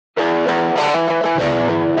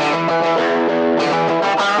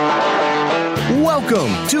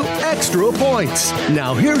Welcome to Extra Points.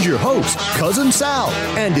 Now here's your host, Cousin Sal,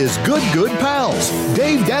 and his good pals,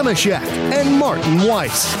 Dave Damashek and Martin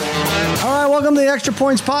Weiss. All right, welcome to the Extra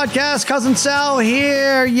Points podcast. Cousin Sal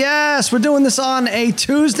here. Yes, we're doing this on a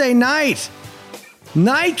Tuesday night.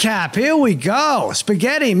 Nightcap, here we go.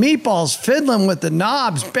 Spaghetti, meatballs, fiddling with the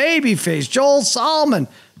knobs, babyface, Joel Solomon,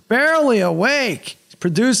 barely awake. He's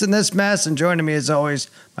producing this mess, and joining me as always,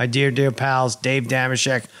 my dear pals, Dave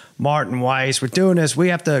Damashek, Martin Weiss. We're doing this. We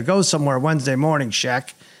have to go somewhere Wednesday morning,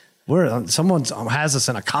 Shek. Someone has us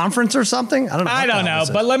in a conference or something? I don't know,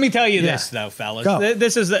 but let me tell you this, though, fellas.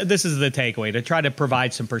 This is the takeaway, to try to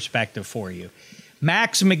provide some perspective for you.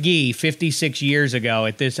 Max McGee, 56 years ago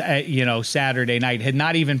at this, Saturday night, had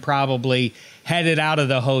not even probably headed out of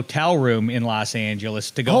the hotel room in Los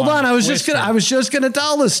Angeles to go. Hold on, I was just gonna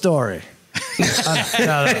tell the story.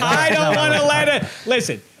 I don't want to let it.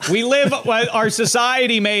 Listen, we live. Our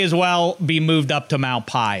society may as well be moved up to Mount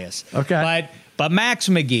Pius. Okay, but Max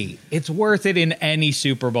McGee, it's worth it in any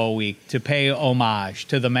Super Bowl week to pay homage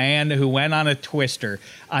to the man who went on a twister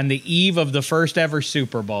on the eve of the first ever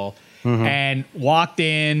Super Bowl. Mm-hmm. And walked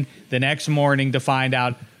in the next morning to find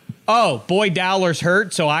out, oh, Boy Dowler's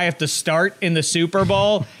hurt, so I have to start in the Super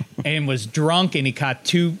Bowl, and was drunk, and he caught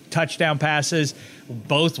 2 touchdown passes,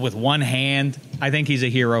 both with one hand. I think he's a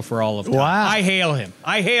hero for all of time. Wow. I hail him.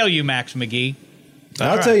 I hail you, Max McGee.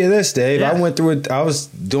 I'll tell you this, Dave. Yeah. I went through it. I was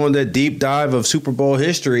doing that deep dive of Super Bowl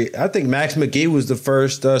history. I think Max McGee was the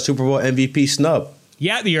first Super Bowl MVP snub.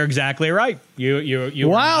 Yeah, you're exactly right. You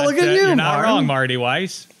wow, look at you, you're not Martin. wrong, Marty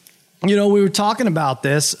Weiss. You know, we were talking about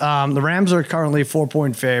this. The Rams are currently a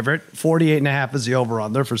 4-point favorite. 48.5 is the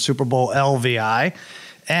over-under for Super Bowl LVI.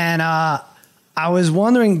 And I was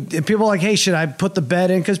wondering, if people are like, hey, should I put the bet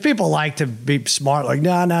in? Because people like to be smart. Like,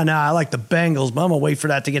 no, I like the Bengals, but I'm going to wait for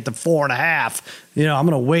that to get to 4.5. You know, I'm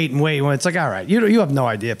going to wait and wait. When it's like, all right, you have no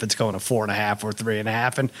idea if it's going to 4.5 or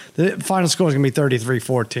 3.5. And the final score is going to be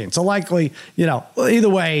 33-14. So likely, either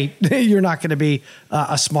way, you're not going to be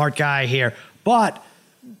a smart guy here. But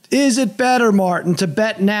is it better, Martin, to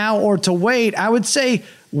bet now or to wait? I would say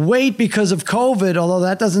wait because of COVID, although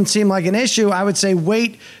that doesn't seem like an issue. I would say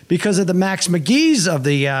wait because of the Max McGee's of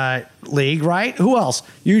the league, right? Who else?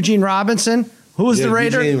 Eugene Robinson. Who was the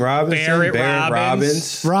Raider? Eugene Robinson. Barrett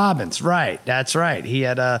Robbins. Robbins, right. That's right. He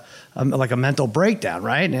had a mental breakdown,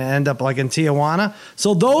 right? And ended up like in Tijuana.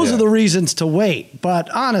 So those are the reasons to wait. But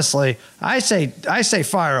honestly, I say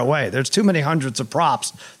fire away. There's too many hundreds of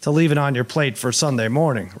props to leave it on your plate for Sunday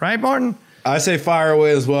morning. Right, Martin? I say fire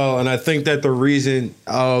away as well. And I think that the reason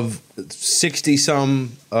of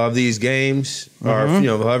 60-some of these games, or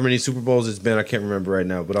however many Super Bowls it's been, I can't remember right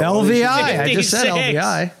now. But LVI. I just said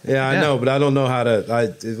LVI. Yeah, I know, but I don't know how to.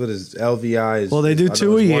 What is LVI? Well, they do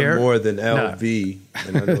 2 a year. One more than LV,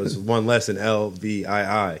 and I know it's one less than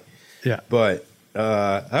LVII. Yeah. But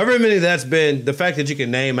however many that's been, the fact that you can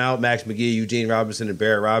name out Max McGee, Eugene Robinson, and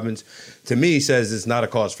Barrett Robbins, to me, says it's not a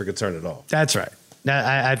cause for concern at all. That's right.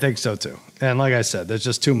 I think so too. And like I said, there's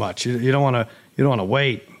just too much. You don't want to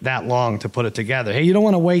wait that long to put it together. Hey, you don't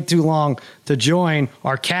want to wait too long to join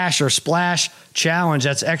our Cash or Splash challenge.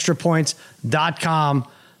 That's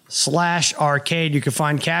extrapoints.com/arcade. You can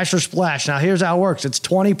find Cash or Splash. Now, here's how it works. It's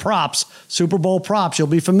 20 props, Super Bowl props. You'll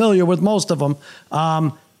be familiar with most of them.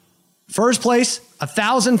 First place,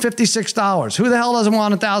 $1,056. Who the hell doesn't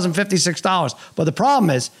want $1,056? But the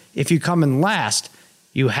problem is, if you come in last,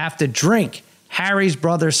 you have to drink Harry's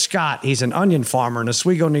brother Scott. He's an onion farmer in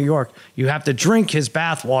Oswego, New York. You have to drink his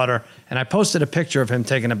bath water. And I posted a picture of him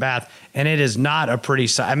taking a bath, and it is not a pretty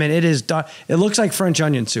sight. I mean, it is. It looks like French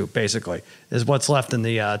onion soup, basically, is what's left in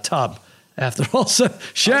the tub. After all, so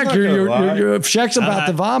Shaq, Shaq's about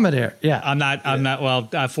to vomit here. Yeah, I'm not. Well,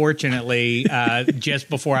 fortunately, just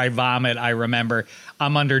before I vomit, I remember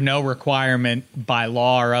I'm under no requirement by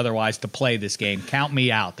law or otherwise to play this game. Count me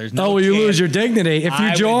out. There's no. You lose your dignity if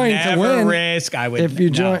you join to win. Risk. I would. If you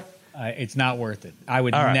join. It's not worth it. I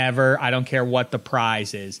would never. I don't care what the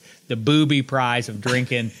prize is. The booby prize of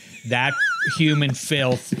drinking that human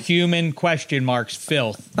filth, human ?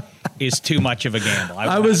 Filth, is too much of a gamble.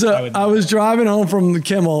 I was driving home from the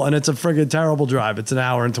Kimmel, and it's a friggin' terrible drive. It's an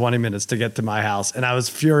hour and 20 minutes to get to my house, and I was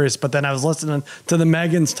furious. But then I was listening to the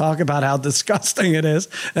Megans talk about how disgusting it is,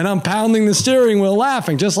 and I'm pounding the steering wheel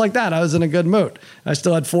laughing just like that. I was in a good mood. I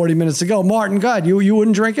still had 40 minutes to go. Martin, God, you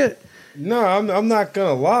wouldn't drink it? No, I'm not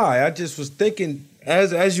gonna lie. I just was thinking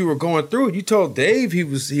as you were going through it. You told Dave he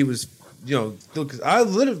was I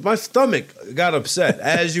literally my stomach got upset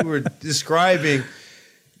as you were describing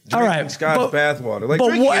All right, Scott's bathwater. Like, but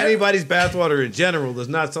drinking anybody's bathwater in general is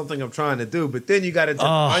not something I'm trying to do. But then you got to do the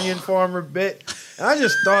onion farmer bit. And I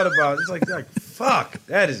just thought about it. It's like fuck,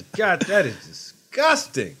 that is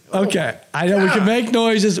disgusting. Okay, I know we can make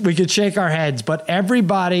noises, we can shake our heads, but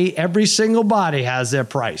every single body has their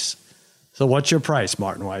price. So what's your price,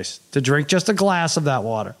 Martin Weiss, to drink just a glass of that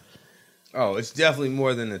water? Oh, it's definitely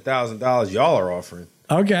more than $1,000 y'all are offering.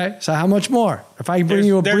 Okay, so how much more? If I bring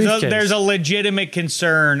you a briefcase. There's a legitimate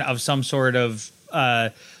concern of some sort of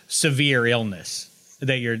severe illness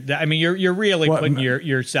that you're really putting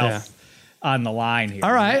yourself on the line here.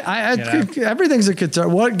 All right, I think everything's a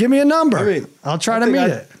concern. What? Give me a number. I'll try to meet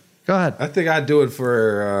it. Go ahead. I think I'd do it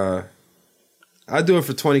for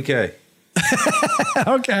 $20K.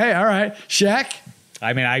 Okay, all right. Shaq?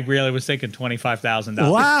 I mean, I really was thinking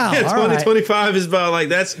 $25,000. Wow. Yeah, 2025 is about like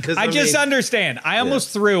that's because I just understand. I almost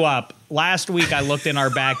threw up last week. I looked in our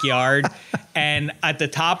backyard, and at the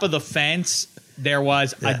top of the fence there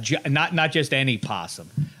was not just any possum,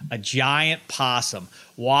 a giant possum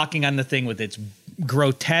walking on the thing with its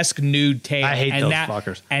grotesque nude tail. I hate those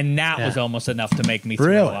fuckers. And that was almost enough to make me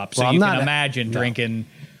throw up. So you can imagine drinking.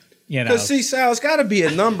 Because see, Sal, it's got to be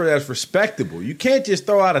a number that's respectable. You can't just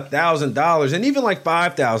throw out $1,000 and even like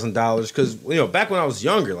 $5,000 because, back when I was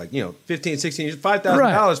younger, like, 15, 16 years,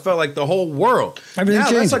 $5,000 felt like the whole world. Everything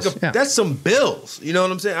changes. That's some bills. You know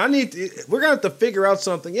what I'm saying? We're going to have to figure out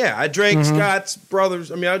something. Yeah, I drank Scott's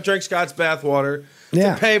bathwater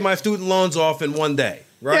to pay my student loans off in one day.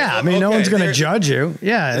 Right? Yeah, I mean, no one's going to judge you.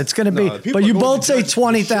 Yeah, it's going to be. But you both say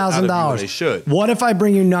 $20,000. They should. What if I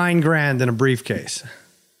bring you $9,000 in a briefcase?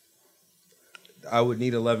 I would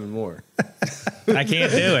need 11 more. I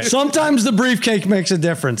can't do it. Sometimes the briefcase makes a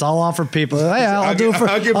difference. I'll offer people, hey, I'll do it for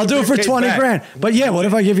 $20,000. But yeah, what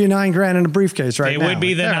if I give you $9,000 in a briefcase right now? It would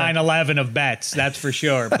be the 9/11 of bets, that's for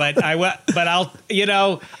sure. But I'll.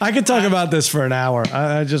 I could talk about this for an hour.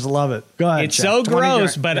 I just love it. Go ahead. It's so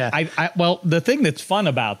gross, but the thing that's fun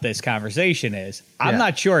about this conversation is I'm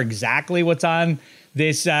not sure exactly what's on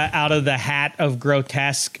this out of the hat of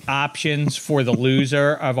grotesque options for the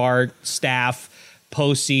loser of our staff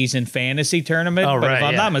postseason fantasy tournament. Oh, but if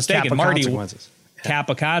I'm not mistaken,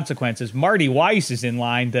 Kappa consequences. Marty Weiss is in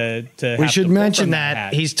line to we should mention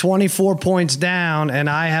that he's 24 points down, and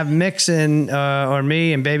I have Mixon, or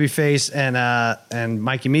me and Babyface and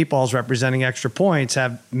Mikey Meatballs representing extra points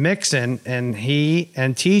have Mixon, and he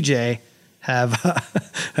and TJ have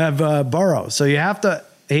Burrow. So you have to.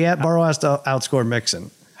 Burrow has to outscore Mixon.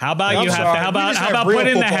 How about how about real put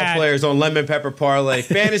in the football hat? Players on lemon pepper parlay,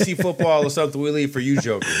 fantasy football is something we leave for you,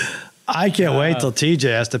 Joker. I can't wait till TJ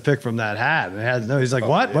has to pick from that hat. He's like,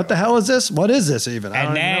 what? Yeah. What the hell is this? What is this even?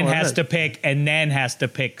 And then has to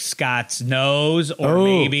pick Scott's nose, or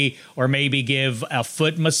maybe give a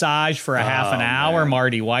foot massage for a half an hour. Man.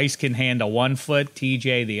 Marty Weiss can handle 1 foot,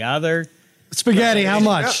 TJ the other. Spaghetti, how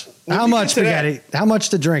much? How much spaghetti? How much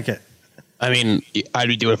to drink it? I mean, I'd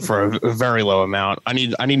be doing it for a very low amount. I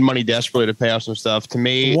need money desperately to pay off some stuff. To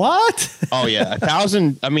me, what? Oh yeah,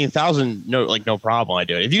 1,000. I mean, 1,000. No problem. I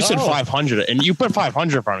do it. If you said 500 and you put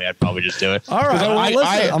 500 in front of me, I'd probably just do it. All right,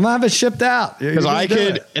 I'm gonna have it shipped out because I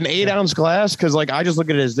could an 8-ounce glass. Because like I just look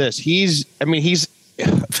at it as this. He's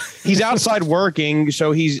outside working,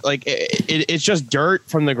 so he's like it's just dirt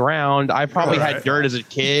from the ground. I probably had dirt as a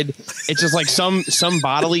kid. It's just like some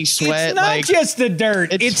bodily sweat. It's not just the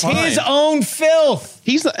dirt. It's his own filth.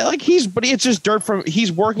 But it's just dirt from.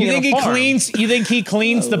 He's working. You think he cleans? You think he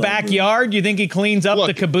cleans the backyard? You think he cleans up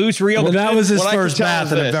the caboose real? Well, that was his first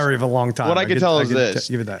bath in a very long time. What I could tell is this: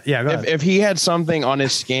 give it that. Yeah, go ahead. If he had something on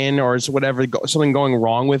his skin or whatever, something going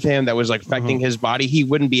wrong with him that was like affecting his body, he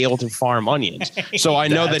wouldn't be able to farm onions. So I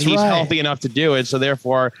know that he's healthy enough to do it. So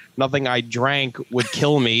therefore, nothing I drank would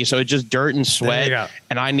kill me. So it's just dirt and sweat,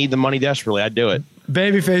 and I need the money desperately. I'd do it.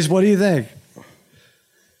 Babyface, what do you think?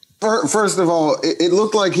 First of all, it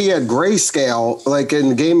looked like he had grayscale, like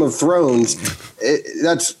in Game of Thrones.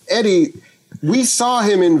 That's Eddie. We saw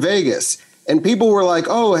him in Vegas, and people were like,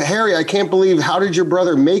 "Oh, Harry, I can't believe how did your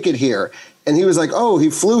brother make it here?" And he was like, "Oh,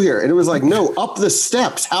 he flew here." And it was like, "No, up the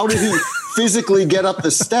steps. How did he physically get up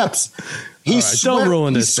the steps?" He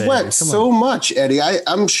sweat so much, Eddie.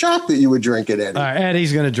 I'm shocked that you would drink it, Eddie. All right,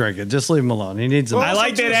 Eddie's going to drink it. Just leave him alone. He needs. I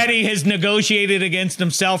like that Eddie has negotiated against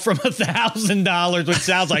himself from $1,000, which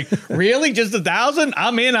sounds like really just 1,000.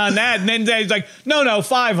 I'm in on that. And then he's like, no,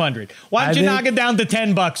 500. Why don't you knock it down to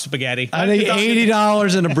 $10, Spaghetti? I think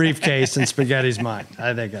 $80 in a briefcase and Spaghetti's mine.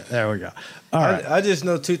 I think there we go. All right. I just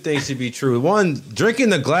know two things to be true. One, drinking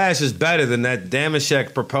the glass is better than that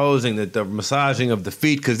Damashek proposing that the massaging of the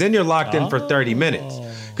feet, because then you're locked in for 30 minutes.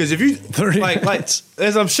 Because if you 30 minutes.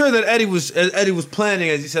 as I'm sure that Eddie was planning,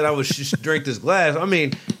 as he said, I would just drink this glass. I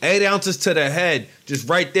mean, 8 ounces to the head, just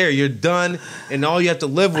right there, you're done, and all you have to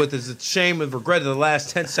live with is the shame and regret of the last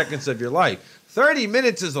 10 seconds of your life. 30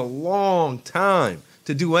 minutes is a long time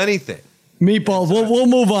to do anything. Meatballs, we'll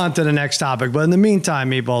move on to the next topic, but in the meantime,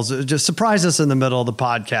 Meatballs, just surprise us in the middle of the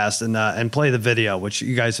podcast and play the video, which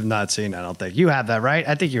you guys have not seen, I don't think. You have that, right?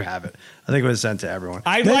 I think you have it. I think it was sent to everyone.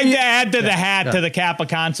 I'd like to add to the hat to the cap of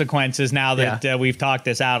consequences now that we've talked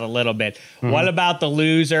this out a little bit. Mm-hmm. What about the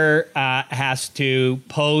loser has to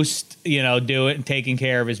post, do it and taking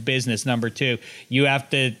care of his business? Number 2, you have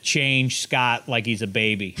to change Scott like he's a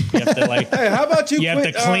baby. You have to hey, how about you? You have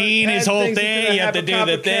to clean his whole thing. You have to do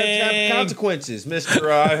the thing. Consequences, Mr.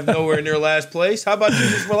 I have nowhere near last place. How about you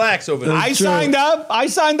just relax over there? I signed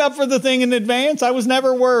up for the thing in advance. I was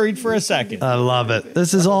never worried for a second. I love it.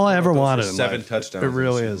 This is all I ever wanted. 7 touchdowns. It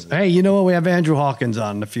really is. Hey, you know what? We have Andrew Hawkins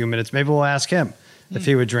on in a few minutes. Maybe we'll ask him if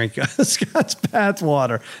he would drink Scott's bath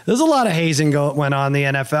water. There's a lot of hazing went on in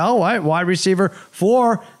the NFL. Right? Wide receiver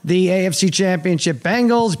for the AFC Championship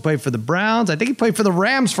Bengals. He played for the Browns. I think he played for the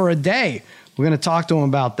Rams for a day. We're going to talk to him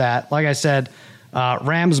about that. Like I said,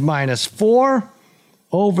 Rams -4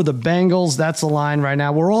 over the Bengals. That's the line right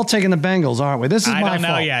now. We're all taking the Bengals, aren't we? This is my fault. I don't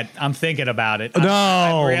know yet. I'm thinking about it.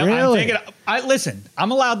 No, really? Listen,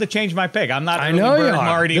 I'm allowed to change my pick. I'm not. I know you are.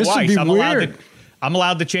 Marty This Weiss. would be weird. I'm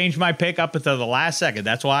allowed to change my pick up until the last second.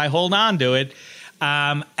 That's why I hold on to it.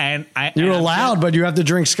 You're allowed, but you have to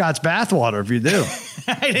drink Scott's bathwater if you do.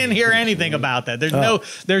 I didn't hear anything about that.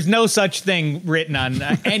 There's no such thing written on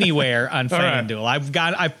anywhere on FanDuel.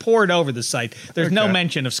 I've poured over the site. There's no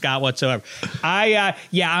mention of Scott whatsoever.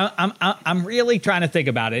 I'm really trying to think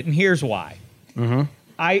about it, and here's why.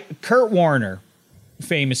 Mm-hmm. Kurt Warner,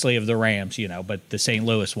 famously of the Rams, but the St.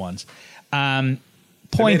 Louis ones, points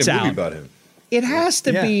they made a movie out about him. It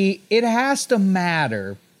has to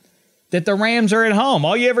matter that the Rams are at home.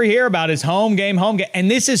 All you ever hear about is home game. And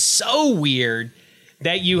this is so weird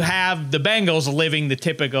that you have the Bengals living the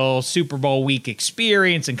typical Super Bowl week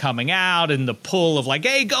experience and coming out and the pull of like,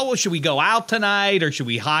 hey, should we go out tonight or should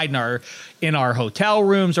we hide in our hotel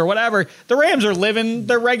rooms or whatever? The Rams are living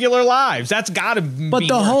their regular lives. That's got to be. But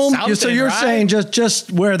the home, so you're right? saying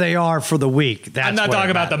just where they are for the week. That's I'm not talking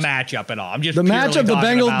about the matchup at all. I'm just the matchup.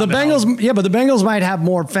 The Bengals. Yeah, but the Bengals might have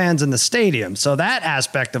more fans in the stadium, so that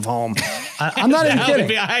aspect of home. I'm not even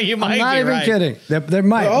kidding. I'm not even kidding. There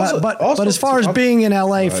might, but as far as being in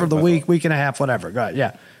LA for the week and a half, whatever. Go ahead.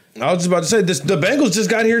 Yeah. I was just about to say this. The Bengals just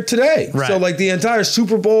got here today, right. So like the entire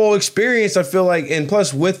Super Bowl experience, I feel like, and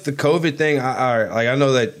plus with the COVID thing, I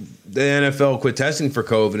know that the NFL quit testing for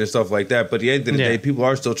COVID and stuff like that, but at the end of the day, people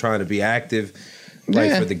are still trying to be active,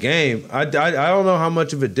 for the game. I don't know how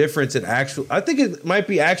much of a difference it actually. I think it might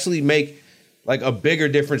be actually make like a bigger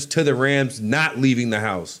difference to the Rams not leaving the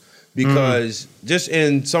house because just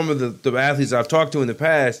in some of the athletes I've talked to in the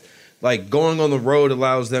past. Like going on the road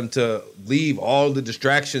allows them to leave all the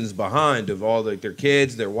distractions behind of all their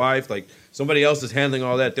kids, their wife. Like somebody else is handling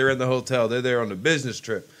all that. They're in the hotel. They're there on the business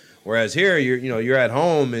trip. Whereas here, you're at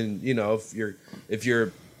home, and if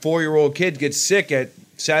your 4-year-old kid gets sick at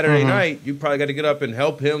Saturday night, you probably got to get up and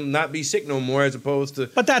help him not be sick no more, as opposed to.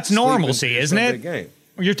 But that's normalcy, isn't it? Game.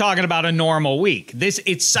 You're talking about a normal week.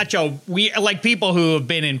 It's such like people who have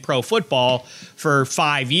been in pro football for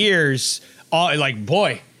 5 years.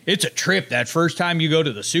 Boy. It's a trip that first time you go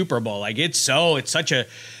to the Super Bowl. Like it's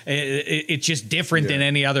just different than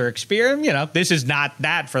any other experience. This is not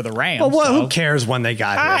that for the Rams. Well, who cares when they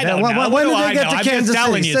got here? I don't know. When did they get to Kansas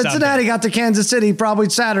City? Cincinnati got to Kansas City probably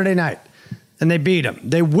Saturday night, and they beat them.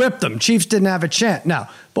 They whipped them. Chiefs didn't have a chance. No,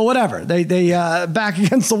 but whatever. They back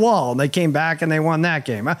against the wall, and they came back and they won that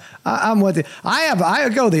game. I'm with you. I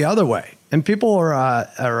go the other way, and people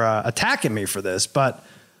are attacking me for this, but.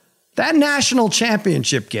 That national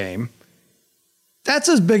championship game, that's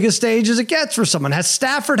as big a stage as it gets for someone. Has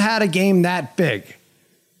Stafford had a game that big?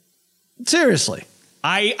 Seriously.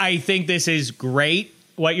 I think this is great,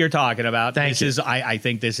 what you're talking about. Thank you. I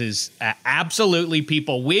think this is absolutely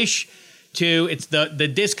people wish to. It's the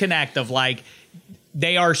disconnect of like,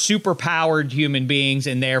 they are super powered human beings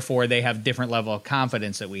and therefore they have different level of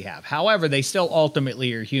confidence that we have. However, they still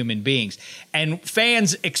ultimately are human beings. And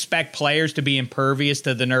fans expect players to be impervious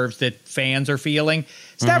to the nerves that fans are feeling.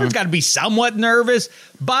 Stafford's got to be somewhat nervous,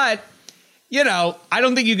 but I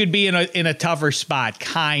don't think you could be in a tougher spot,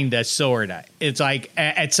 kinda, sorta. It's like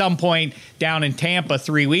at some point down in Tampa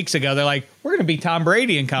 3 weeks ago, they're like, we're going to be Tom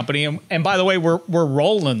Brady and company, and by the way, we're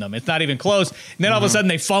rolling them. It's not even close. And then all of a sudden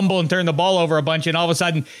they fumble and turn the ball over a bunch, and all of a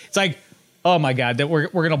sudden it's like, oh my God, that we're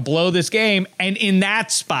going to blow this game. And in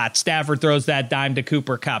that spot, Stafford throws that dime to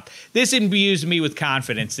Cooper Kupp. This imbues me with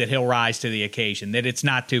confidence that he'll rise to the occasion, that it's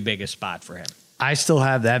not too big a spot for him. I still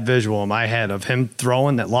have that visual in my head of him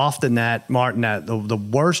throwing that Lofton, that Martin, that the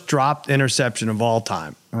worst dropped interception of all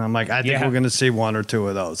time. And I'm like, I think we're going to see one or two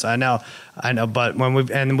of those. I know. But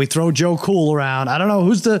when we throw Joe Cool around, I don't know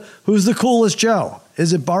who's the coolest Joe.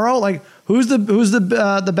 Is it Burrow? Like who's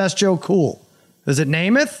the best Joe Cool? Is it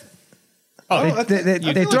Namath? Oh,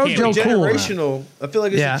 they throw Joe Cool around. I feel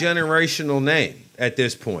like it's a generational name at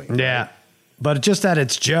this point. Right? Yeah. But just that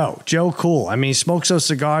it's Joe Cool. I mean, he smokes those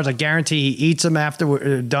cigars. I guarantee he eats them after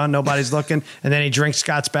we're done. Nobody's looking. And then he drinks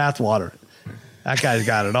Scott's bathwater. That guy's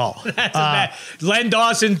got it all. Len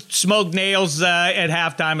Dawson smoked nails at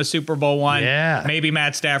halftime of Super Bowl I. Yeah. Maybe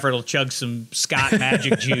Matt Stafford will chug some Scott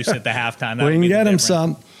Magic Juice at the halftime. We can get him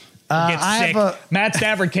some. Matt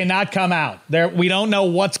Stafford cannot come out. We don't know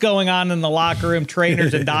what's going on in the locker room.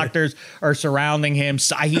 Trainers and doctors are surrounding him.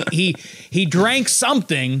 So he drank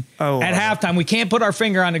something at halftime. We can't put our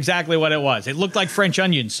finger on exactly what it was. It looked like French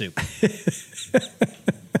onion soup.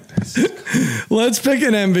 Let's pick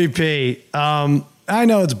an MVP. I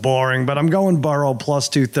know it's boring, but I'm going Burrow plus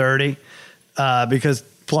 230 because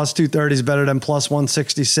plus 230 is better than plus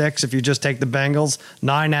 166 if you just take the Bengals.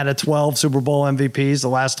 9 out of 12 Super Bowl MVPs. The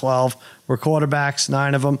last 12 were quarterbacks,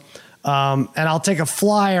 9 of them. And I'll take a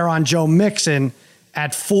flyer on Joe Mixon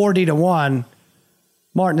at 40-1.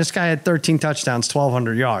 Martin, this guy had 13 touchdowns,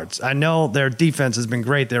 1,200 yards. I know their defense has been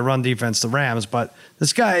great, their run defense, the Rams, but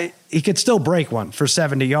this guy, he could still break one for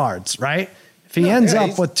 70 yards, right? If he ends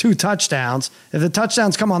up with 2 touchdowns, if the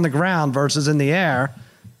touchdowns come on the ground versus in the air,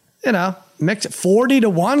 mix it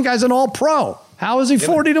 40-1. Guy's an all-pro. How is he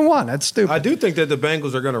 40-1? That's stupid. I do think that the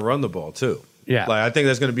Bengals are going to run the ball too. Yeah, I think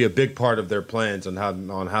that's going to be a big part of their plans on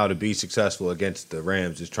how to be successful against the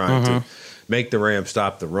Rams is trying to make the Rams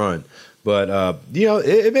stop the run. But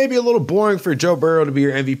it may be a little boring for Joe Burrow to be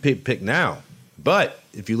your MVP pick now. But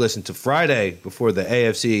if you listen to Friday before the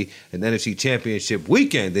AFC and NFC Championship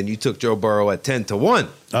weekend, then you took Joe Burrow at 10-1.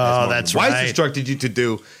 Oh, that's right. Weiss instructed you to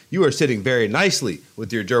do. You are sitting very nicely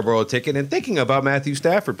with your Joe Burrow ticket and thinking about Matthew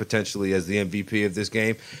Stafford potentially as the MVP of this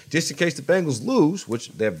game, just in case the Bengals lose, which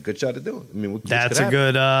they have a good shot of doing. I mean, that is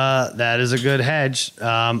a good hedge.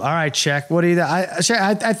 All right, check. What do you?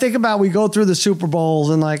 I think about we go through the Super Bowls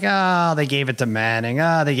and they gave it to Manning,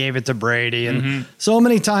 they gave it to Brady, and so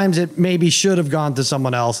many times it maybe should have gone to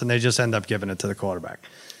someone else, and they just end up giving it to the quarterback.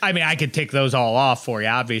 I mean, I could tick those all off for you.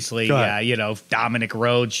 Obviously, Dominic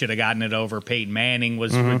Rhodes should have gotten it over. Peyton Manning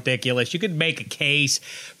was ridiculous. You could make a case.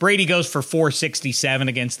 Brady goes for 467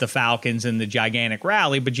 against the Falcons in the gigantic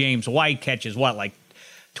rally, but James White catches 12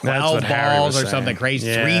 balls or something crazy.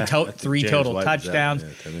 Yeah, three total touchdowns.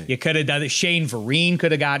 You could have done it. Shane Vereen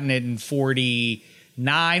could have gotten it in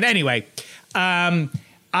 49. Anyway,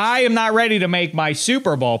 I am not ready to make my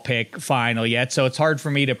Super Bowl pick final yet, so it's hard for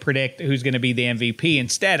me to predict who's going to be the MVP.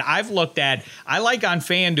 Instead, I like on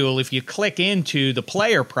FanDuel, if you click into the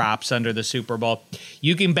player props under the Super Bowl,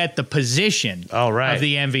 you can bet the position of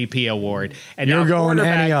the MVP award. And you're going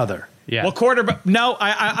any other. Yeah. Well, quarterback. No,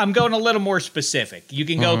 I'm going a little more specific. You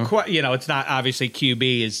can go, it's not obviously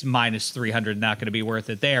QB is minus 300, not going to be worth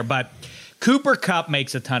it there, but Cooper Kupp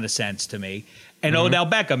makes a ton of sense to me. And Odell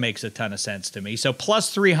Beckham makes a ton of sense to me. So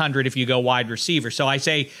plus 300 if you go wide receiver. So I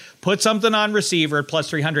say put something on receiver at plus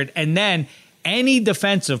 300. And then any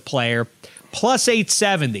defensive player plus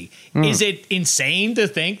 870. Is it insane to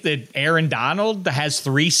think that Aaron Donald has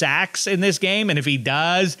 3 sacks in this game? And if he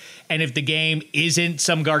does, and if the game isn't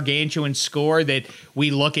some gargantuan score, that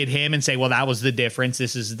we look at him and say, well, that was the difference.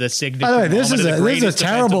 This is the signature. This is a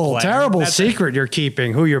terrible secret you're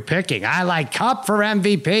keeping, who you're picking. I like Kupp for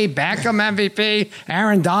MVP, Beckham MVP,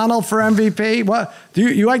 Aaron Donald for MVP. What? Do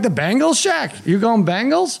you like the Bengals, Shaq? You going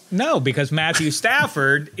Bengals? No, because Matthew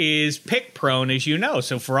Stafford is pick prone, as you know.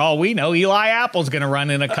 So for all we know, Eli Apple's going to run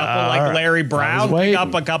in a couple like Larry Brown, pick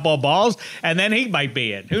up a couple of balls, and then he might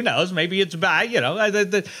be in. Who knows? Maybe it's bad.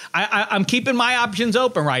 I'm keeping my options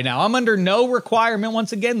open right now. I'm under no requirement,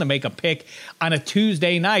 once again, to make a pick on a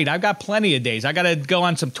Tuesday night. I've got plenty of days. I got to go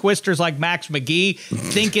on some twisters like Max McGee,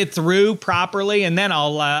 think it through properly, and then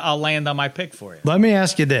I'll land on my pick for you. Let me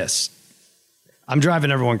ask you this. I'm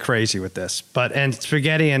driving everyone crazy with this, and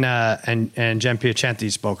Spaghetti and Jen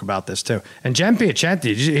Piacenti spoke about this too. And Jen Piacenti,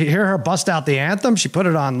 did you hear her bust out the anthem? She put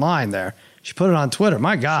it online there. She put it on Twitter.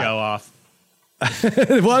 My God. Show off.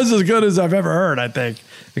 It was as good as I've ever heard, I think,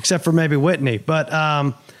 except for maybe Whitney. But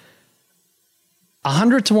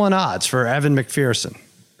 100-1 odds for Evan McPherson.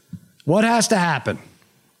 What has to happen?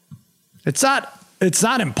 It's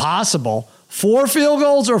not impossible. 4 field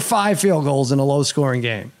goals or 5 field goals in a low-scoring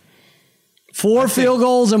game? 4 field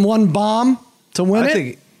goals and 1 bomb to win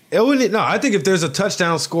it? I think if there's a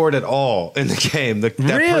touchdown scored at all in the game, that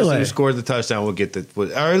person who scored the touchdown will get or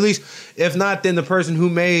at least, if not, then the person who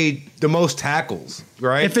made the most tackles,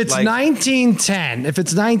 right? If it's 19-10, if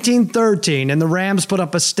it's 19-13, and the Rams put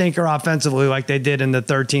up a stinker offensively like they did in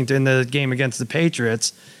the game against the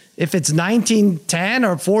Patriots, if it's 19-10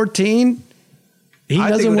 or 14, he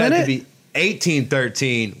doesn't win it? Be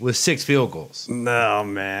 18-13 with 6 field goals. No,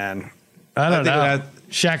 man. I don't know.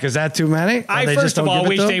 Shaq, is that too many? I first of all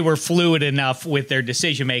wish they were fluid enough with their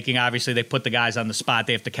decision making. Obviously, they put the guys on the spot.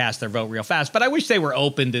 They have to cast their vote real fast. But I wish they were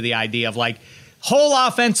open to the idea of like whole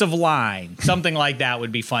offensive line, something like that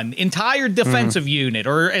would be fun. Entire defensive unit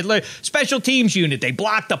or special teams unit. They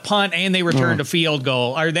blocked a punt and they returned a field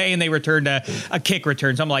goal, and they returned a kick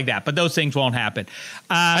return, something like that. But those things won't happen.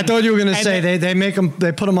 I thought you were going to say they make them,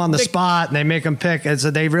 they put them on the spot and they make them pick, and so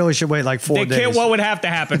they really should wait like 4 days. What would have to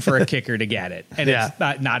happen for a kicker to get it? And it's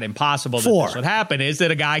not impossible. That this would happen is that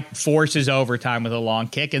a guy forces overtime with a long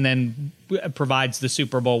kick and then provides the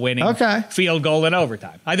Super Bowl winning field goal in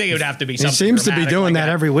overtime. I think it would have to be something. He seems to be doing that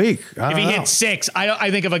every week. If he hits 6,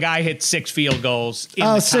 I think if a guy hits 6 field goals in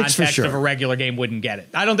the context of a regular game, wouldn't get it.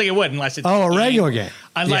 I don't think it would unless it's a regular game.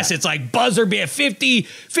 Unless it's like buzzer beat,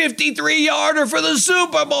 53-yarder for the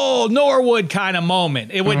Super Bowl, Norwood kind of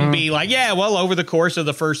moment. It wouldn't be like, over the course of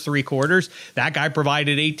the first 3 quarters, that guy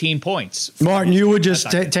provided 18 points. Martin, you would just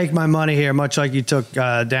take my money here, much like you took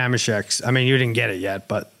Damashek's. I mean, you didn't get it yet,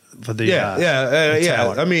 but for the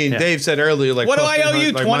I mean, Dave said earlier, like, what do I owe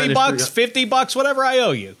you? $20, $50, whatever I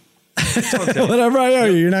owe you. Whatever I owe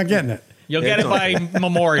you, you're not getting it. You'll get it by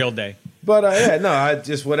Memorial Day. But I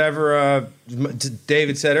just whatever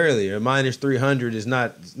David said earlier, minus 300 is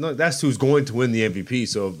not. That's who's going to win the MVP.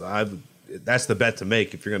 So that's the bet to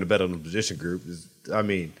make if you're going to bet on the position group.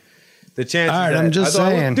 The chances. All right, I'm just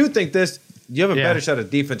saying. I do think this. You have a better shot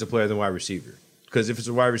at defensive player than wide receiver, because if it's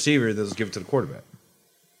a wide receiver, they'll just give it to the quarterback.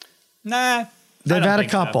 Nah. They've had a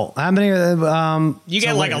couple. So. How many? You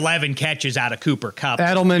get like 11 catches out of Cooper Kupp.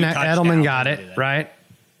 Edelman got it, right?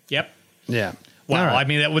 Yep. Yeah. Well, right. I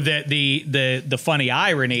mean, that with the funny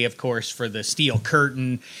irony, of course, for the steel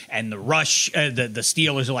curtain and the rush, the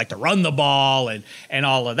Steelers who like to run the ball and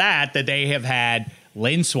all of that they have had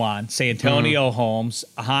Lynn Swann, Santonio Holmes,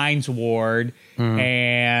 Hines Ward,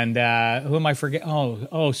 and who am I forgetting?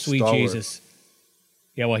 Oh, sweet Stalwart. Jesus.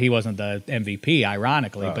 Yeah, well, he wasn't the MVP,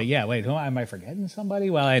 ironically, but wait, who am I forgetting? Somebody?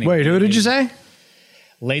 Well, anyway. Wait, who did you say?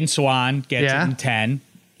 Lynn Swann gets it in 10.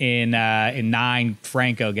 In 9,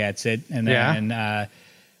 Franco gets it, and then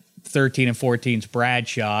 13 and 14's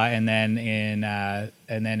Bradshaw, and then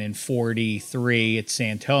in 43 it's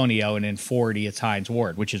Santonio, and in 40 it's Hines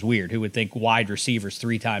Ward, which is weird. Who would think wide receivers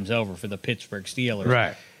 3 times over for the Pittsburgh Steelers?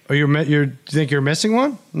 Right. Oh, you think you're missing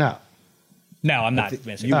one? No, I'm not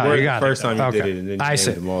missing. You were the first time you did it, and then you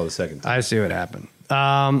changed them all the second time. I see what happened.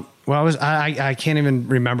 I can't even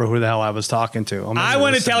remember who the hell I was talking to. I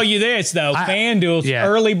want to tell you this, though. FanDuel's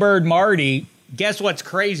early bird Marty, guess what's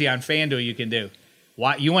crazy on FanDuel you can do?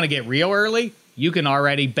 You want to get real early? You can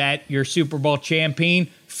already bet your Super Bowl champion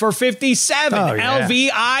for 57.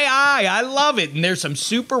 LVII. I love it. And there's some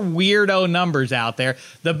super weirdo numbers out there.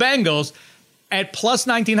 The Bengals at plus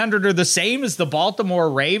 1,900 are the same as the Baltimore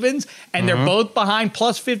Ravens, and they're both behind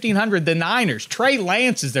plus 1,500 the Niners. Trey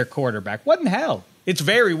Lance is their quarterback. What in hell? It's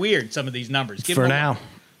very weird, some of these numbers. For now.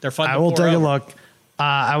 They're fun to I will take over. a look.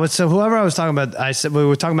 Whoever I was talking about, we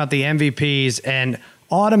were talking about the MVPs, and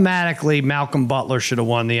automatically Malcolm Butler should have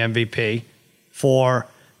won the MVP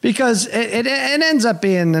because it ends up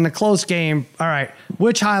being in a close game. All right,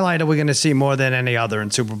 which highlight are we going to see more than any other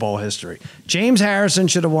in Super Bowl history? James Harrison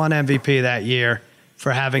should have won MVP that year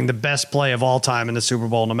for having the best play of all time in the Super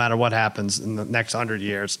Bowl, no matter what happens in the next 100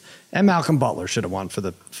 years. And Malcolm Butler should have won for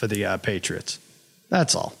the Patriots.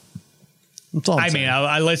 That's all. I mean,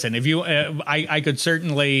 listen. If you, I could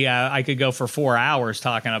certainly, I could go for 4 hours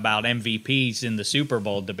talking about MVPs in the Super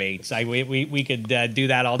Bowl debates. We could do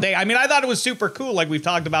that all day. I mean, I thought it was super cool, like we've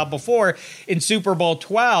talked about before. In Super Bowl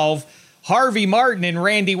 12, Harvey Martin and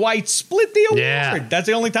Randy White split the award. Yeah. That's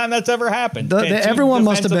the only time that's ever happened. Everyone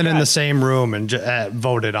must have been in the same room and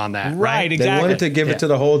voted on that. Right, exactly. They wanted to give it to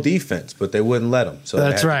the whole defense, but they wouldn't let them. So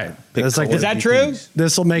that's right. Is that true?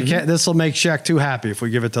 This will make Shaq too happy if we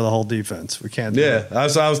give it to the whole defense. We can't. Do it. I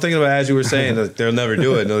was thinking about, as you were saying, that they'll never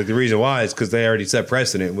do it. And the reason why is because they already set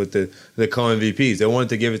precedent with the co-MVPs. They wanted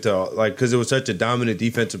to give it to because it was such a dominant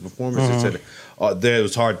defensive performance. They said it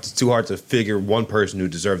was too hard to figure one person who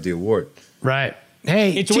deserved the award. Right.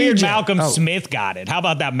 Hey, it's TJ. weird Malcolm Smith got it. How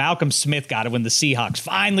about that? Malcolm Smith got it when the Seahawks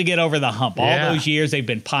finally get over the hump. All those years they've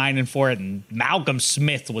been pining for it, and Malcolm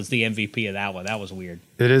Smith was the MVP of that one. That was weird.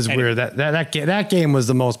 It is weird. That game was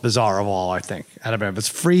the most bizarre of all, I think. Out of it, it's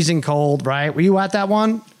freezing cold, right? Were you at that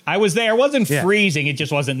one? I was there. It wasn't freezing. It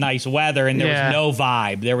just wasn't nice weather, and there was no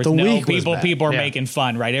vibe. There was no people. People are making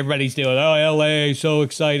fun, right? Everybody's doing, LA, so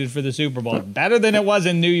excited for the Super Bowl. Better than it was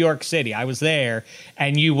in New York City. I was there,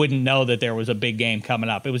 and you wouldn't know that there was a big game coming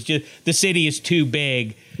up. It was just the city is too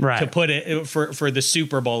big to put it for the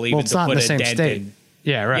Super Bowl even it's to not put in the a same dent state. in.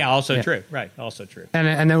 Yeah, right. Yeah, also true. Right, also true.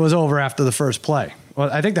 And it was over after the first play. Well,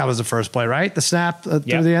 I think that was the first play, right? The snap through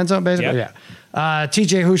the end zone, basically. Yep. Yeah.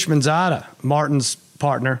 TJ Houshmandzadeh, Martin's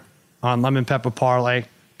partner on Lemon Pepper Parlay.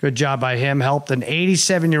 Good job by him. Helped an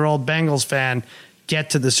 87-year-old Bengals fan get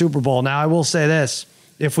to the Super Bowl. Now, I will say this.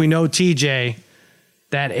 If we know TJ,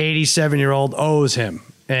 that 87-year-old owes him.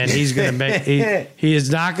 And he's going to make he is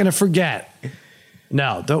not going to forget.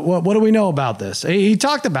 No. What do we know about this? He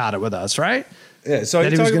talked about it with us, right? Yeah, so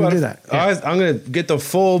he was going to do that. Yeah. I'm going to get the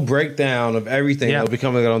full breakdown of everything that'll be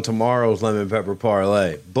coming out on tomorrow's Lemon Pepper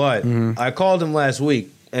Parlay. But I called him last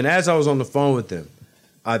week, and as I was on the phone with him,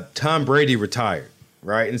 Tom Brady retired,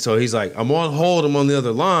 right? And so he's like, I'm on hold. I'm on the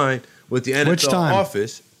other line with the NFL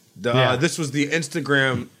office. This was the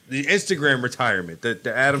Instagram retirement,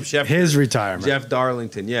 the Adam Schefter. His retirement. Jeff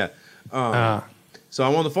Darlington, yeah. So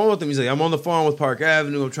I'm on the phone with him. He's like, I'm on the phone with Park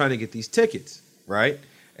Avenue. I'm trying to get these tickets, right?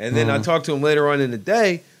 And then I talked to him later on in the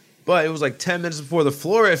day, but it was like 10 minutes before the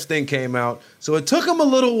Flores thing came out. So it took him a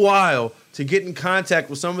little while to get in contact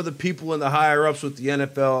with some of the people in the higher-ups with the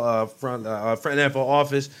NFL NFL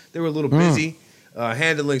office. They were a little busy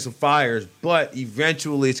handling some fires, but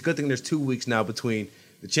eventually, it's a good thing there's 2 weeks now between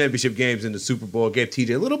the championship games and the Super Bowl. It gave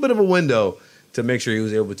TJ a little bit of a window to make sure he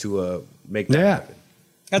was able to make that happen.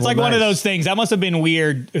 That's one of those things. That must have been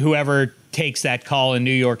weird, whoever takes that call in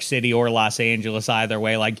New York City or Los Angeles, either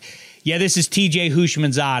way. Like, yeah, this is TJ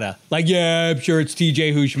Houshmandzadeh. Like, yeah, I'm sure it's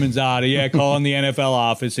TJ Houshmandzadeh. Yeah, calling the NFL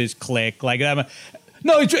offices, click. Like,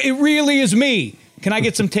 no, it really is me. Can I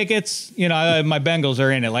get some tickets? You know, my Bengals are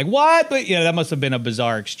in it. Like, what? But, yeah, that must have been a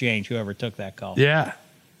bizarre exchange, whoever took that call. Yeah.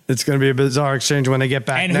 It's going to be a bizarre exchange when they get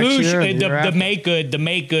back and next year. And the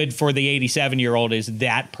make good for the 87-year-old is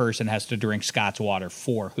that person has to drink Scott's water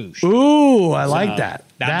for Hoosh. Ooh, I like that.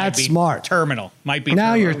 That's smart. Terminal. Might be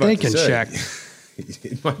now terminal. You're thinking, Shaq.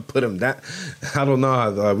 It might put him down. I don't know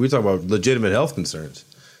how we talk about legitimate health concerns.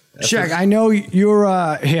 Shaq, I know you're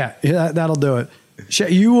that'll do it.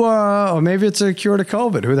 Shaq, you or maybe it's a cure to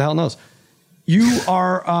COVID. Who the hell knows? You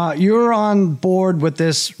are you're on board with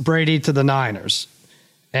this Brady to the Niners.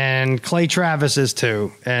 And Clay Travis is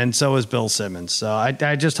too, and so is Bill Simmons. So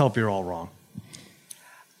I just hope you're all wrong.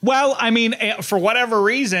 Well, I mean, for whatever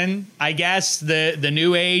reason, I guess the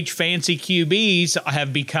new age fancy QBs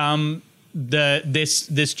have become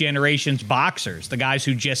this generation's boxers, the guys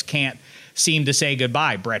who just can't seem to say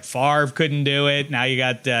goodbye. Brett Favre couldn't do it. Now you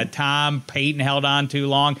got Tom Payton held on too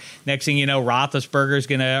long. Next thing you know, Roethlisberger's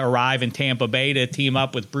going to arrive in Tampa Bay to team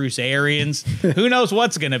up with Bruce Arians. Who knows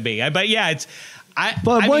what's going to be? But yeah, it's.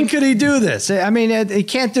 When could he do this? I mean, he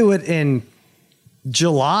can't do it in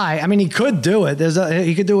July. I mean, he could do it.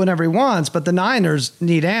 He could do it whenever he wants, but the Niners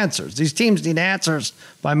need answers. These teams need answers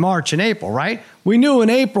by March and April, right? We knew in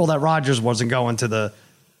April that Rodgers wasn't going to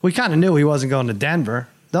we kind of knew he wasn't going to Denver.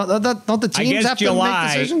 Don't the teams have to make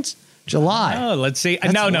decisions? July. Oh, let's see.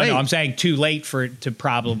 No. I'm saying too late for it to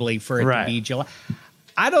be July.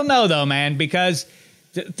 I don't know, though, man, because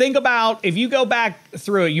think about if you go back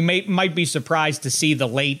through it, you might be surprised to see the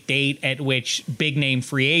late date at which big name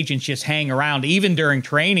free agents just hang around, even during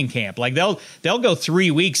training camp. Like they'll go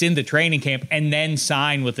 3 weeks into training camp and then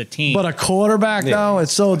sign with a team. But a quarterback, though,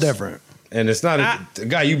 it's so different. And it's not a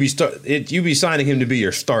guy you be signing him to be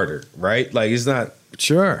your starter, right? Like it's not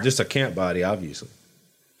just a camp body, obviously.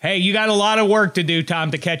 Hey, you got a lot of work to do, Tom,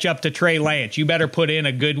 to catch up to Trey Lance. You better put in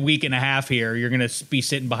a good week and a half here. You're going to be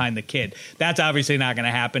sitting behind the kid. That's obviously not going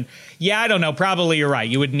to happen. Yeah, I don't know. Probably you're right.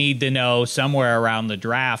 You would need to know somewhere around the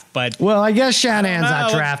draft. But well, I guess Shanahan's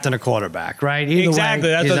not drafting a quarterback, right? Exactly.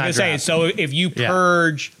 That's what I was going to say. So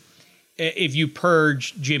if you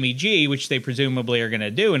purge Jimmy G, which they presumably are going to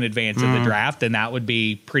do in advance of the draft, then that would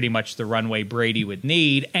be pretty much the runway Brady would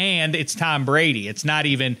need. And it's Tom Brady. It's not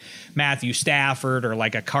even Matthew Stafford or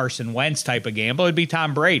like a Carson Wentz type of gamble. It'd be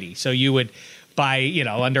Tom Brady. So you would,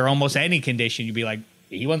 under almost any condition, you'd be like,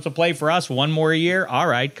 he wants to play for us one more year? All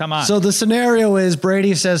right, come on. So the scenario is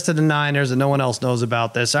Brady says to the Niners, and no one else knows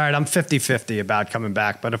about this, all right, I'm 50-50 about coming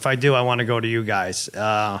back, but if I do, I want to go to you guys.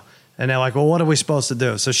 And they're like, well, what are we supposed to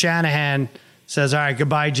do? So Shanahan says, all right,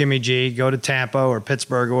 goodbye, Jimmy G. Go to Tampa or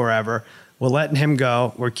Pittsburgh or wherever. We're letting him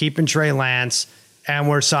go. We're keeping Trey Lance, and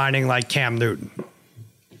we're signing like Cam Newton,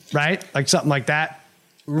 right? Like something like that.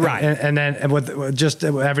 Right. And then with just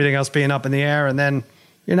everything else being up in the air, and then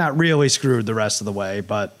you're not really screwed the rest of the way,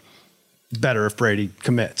 but better if Brady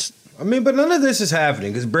commits. I mean, but none of this is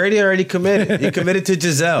happening because Brady already committed. He committed to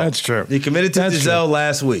Giselle. That's true. He committed to That's Giselle true.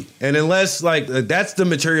 last week. And unless, that's the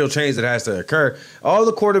material change that has to occur. All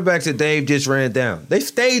the quarterbacks that Dave just ran down, they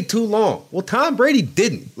stayed too long. Well, Tom Brady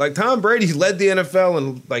didn't. Tom Brady led the NFL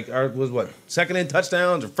and, was second in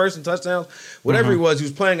touchdowns or first in touchdowns? Whatever he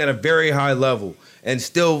was playing at a very high level. And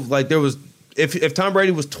still, there was, if Tom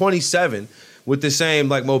Brady was 27 with the same,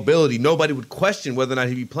 mobility, nobody would question whether or not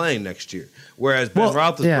he'd be playing next year. Whereas Ben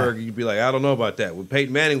Roethlisberger, you'd be like, I don't know about that. When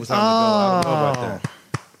Peyton Manning was time to go, I don't know about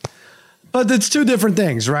that. But it's two different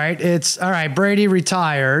things, right? It's, all right, Brady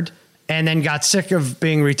retired and then got sick of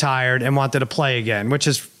being retired and wanted to play again, which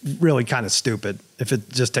is really kind of stupid if it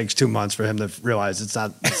just takes 2 months for him to realize it's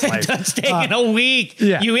not his life. It's taking a week.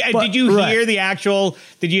 Yeah, did you hear the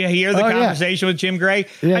conversation with Jim Gray?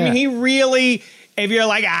 Yeah. I mean, he really... If you're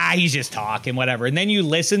like, he's just talking, whatever, and then you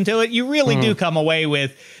listen to it, you really do come away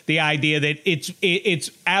with the idea that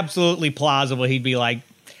it's absolutely plausible. He'd be like,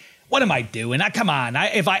 what am I doing? Come on.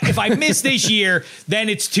 If I miss this year, then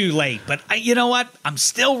it's too late. But you know what? I'm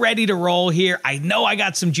still ready to roll here. I know I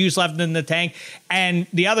got some juice left in the tank. And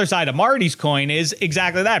the other side of Marty's coin is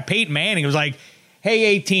exactly that. Peyton Manning was like, hey,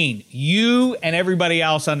 18, you and everybody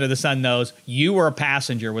else under the sun knows you were a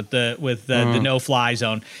passenger with the no-fly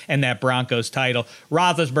zone and that Broncos title.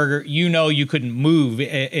 Roethlisberger, you couldn't move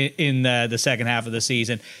in the second half of the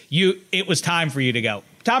season. It was time for you to go.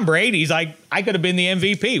 Tom Brady's like, I could have been the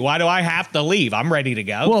MVP. Why do I have to leave? I'm ready to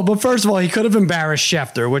go. Well, but first of all, he could have embarrassed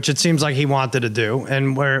Schefter, which it seems like he wanted to do,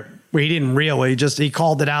 and where he didn't really, he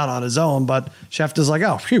called it out on his own, but Schefter's like,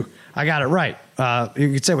 oh, phew, I got it right.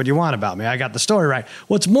 You can say what you want about me. I got the story right.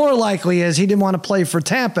 What's more likely is he didn't want to play for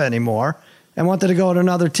Tampa anymore and wanted to go to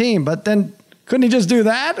another team. But then couldn't he just do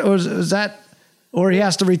that? Or he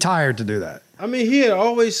has to retire to do that? I mean, he had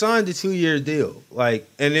always signed a 2-year deal.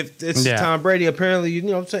 And if it's Tom Brady, apparently, you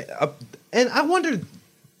know what I'm saying? And I wonder,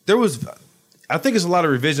 I think it's a lot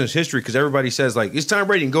of revisionist history because everybody says, it's Tom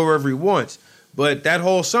Brady and go wherever he wants. But that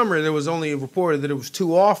whole summer, there was only reported that it was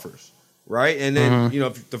 2 offers. Right, and then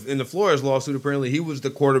in the Flores lawsuit, apparently he was the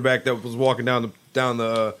quarterback that was walking down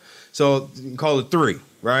the. So you can call it 3,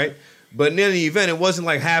 right? But in any event, it wasn't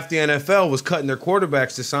like half the NFL was cutting their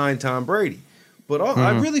quarterbacks to sign Tom Brady. But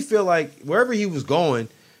I really feel like wherever he was going,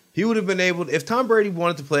 he would have been able. If Tom Brady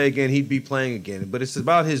wanted to play again, he'd be playing again. But it's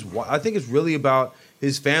about his. I think it's really about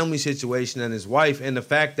his family situation and his wife, and the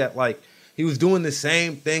fact that he was doing the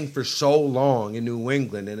same thing for so long in New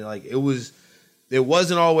England, and it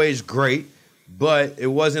wasn't always great, but it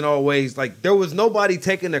wasn't always there was nobody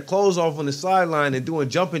taking their clothes off on the sideline and doing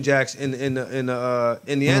jumping jacks in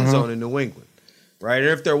the end zone in New England, right? And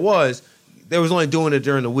if there was, they was only doing it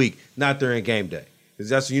during the week, not during game day, because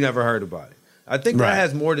that's you never heard about it. I think that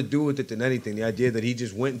has more to do with it than anything. The idea that he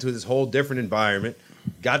just went into this whole different environment,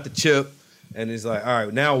 got the chip, and is like, all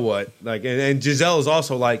right, now what? And Giselle is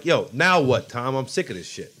also like, yo, now what, Tom? I'm sick of this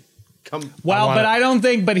shit. I don't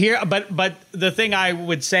think. But the thing I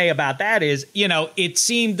would say about that is, it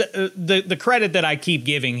seemed the credit that I keep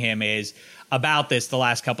giving him is about this the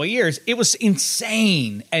last couple of years. It was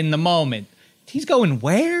insane in the moment. He's going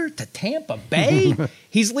where? To Tampa Bay?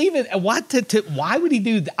 He's leaving. What? Why would he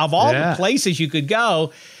do? Of all the places you could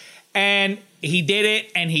go, and he did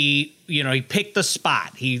it, and he picked the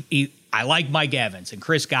spot. I like Mike Evans and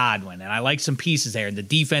Chris Godwin, and I like some pieces there, and the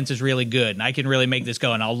defense is really good, and I can really make this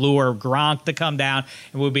go, and I'll lure Gronk to come down,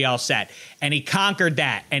 and we'll be all set. And he conquered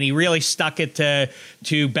that, and he really stuck it to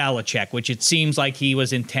Belichick, which it seems like he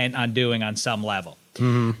was intent on doing on some level.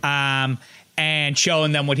 And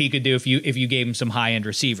showing them what he could do if you gave him some high-end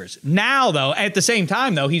receivers. Now, though, at the same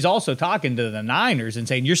time, though, he's also talking to the Niners and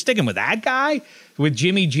saying, you're sticking with that guy? With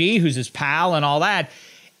Jimmy G, who's his pal and all that?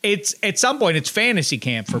 It's at some point it's fantasy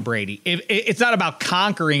camp for Brady. It's not about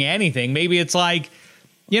conquering anything. Maybe it's like,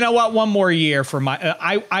 you know what, one more year for my.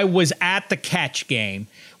 I was at the catch game,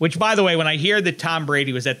 which, by the way, when I hear that Tom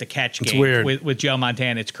Brady was at the catch game with Joe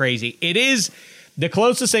Montana, it's crazy. It is the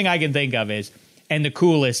closest thing I can think of is, and the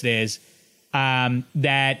coolest is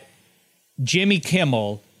that Jimmy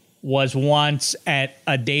Kimmel was once at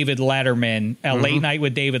a David Letterman, a late night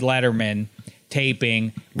with David Letterman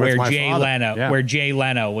taping where Jay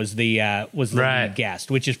Leno was the lead guest,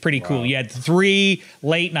 which is pretty cool. You had 3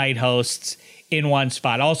 late night hosts in one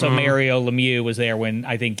spot. Also, Mario Lemieux was there when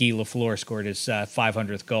I think Guy Lafleur scored his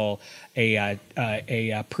 500th goal. A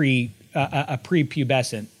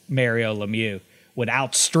prepubescent Mario Lemieux would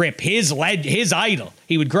outstrip his idol.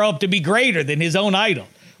 He would grow up to be greater than his own idol,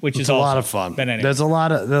 which is a lot of fun. But anyway. There's a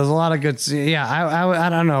lot of good. Yeah, I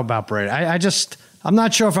don't know about Brady. I'm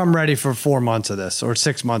not sure if I'm ready for 4 months of this, or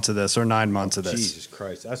 6 months of this, or 9 months of this. Jesus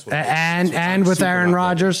Christ, that's what. And with Aaron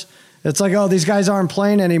Rodgers, it's like, oh, these guys aren't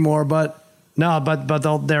playing anymore, but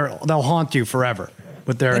they'll haunt you forever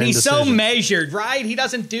with their. And he's so measured, right? He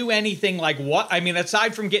doesn't do anything like what I mean.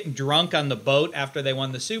 Aside from getting drunk on the boat after they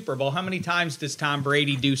won the Super Bowl, how many times does Tom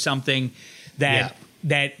Brady do something that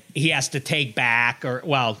he has to take back? Or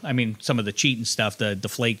some of the cheating stuff, the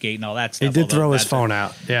Deflategate and all that stuff. He did throw his phone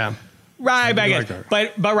out. Yeah. Right,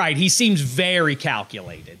 but right, he seems very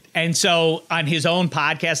calculated. And so on his own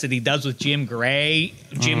podcast that he does with Jim Gray,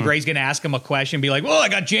 Jim Gray's going to ask him a question and be like, well, I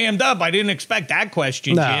got jammed up. I didn't expect that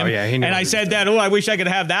question, Jim. Yeah, he knew. And I said that, I wish I could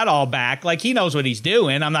have that all back. Like, he knows what he's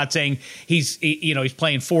doing. I'm not saying he's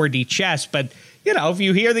playing 4D chess, but, if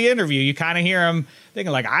you hear the interview, you kind of hear him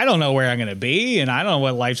thinking like, I don't know where I'm going to be, and I don't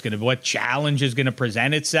know what challenge is going to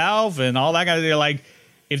present itself and all that kind of thing. Like,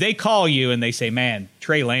 if they call you and they say, man,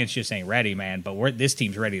 Trey Lance just ain't ready, man, but this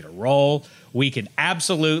team's ready to roll. We can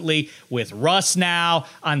absolutely, with Russ now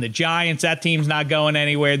on the Giants, that team's not going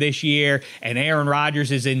anywhere this year, and Aaron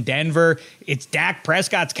Rodgers is in Denver. It's Dak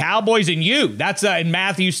Prescott's Cowboys and you. That's and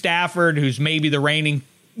Matthew Stafford, who's maybe the reigning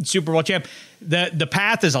Super Bowl champ. The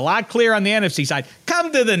path is a lot clearer on the NFC side.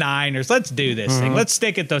 Come to the Niners. Let's do this thing. Let's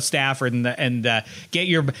stick it to Stafford and get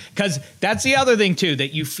your – because that's the other thing, too,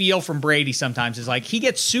 that you feel from Brady sometimes is like he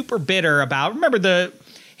gets super bitter about – remember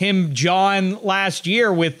him John last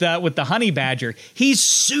year with the Honey Badger. He's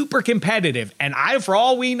super competitive, and for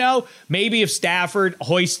all we know, maybe if Stafford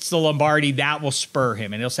hoists the Lombardi, that will spur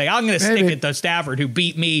him, and he'll say, "I'm going to stick it to Stafford, who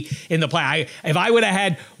beat me in the play. If I would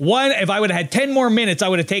have had 10 more minutes, I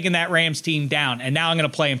would have taken that Rams team down, and now I'm going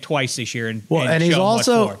to play him twice this year." And he's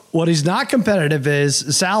also what he's not competitive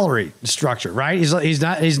is salary structure, right?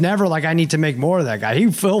 He's never like, I need to make more of that guy.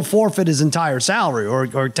 He'll forfeit his entire salary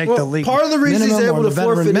or take the league. Part of the reason he's able to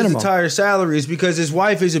forfeit his entire salary is because his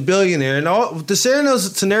wife is a billionaire, and all the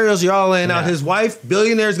scenarios y'all laying out, his wife,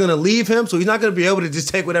 billionaire, is going to leave him, so he's not going to be able to just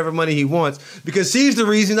take whatever money he wants because she's the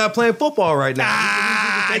reason he's not playing football right now.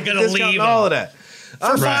 I'm going to leave him. All of that.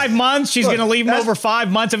 For 5 months, she's going to leave him over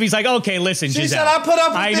 5 months if he's like, okay, listen, she Giselle. said I put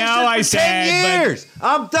up with this for 10 years.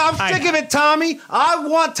 I'm sick of it, Tommy. I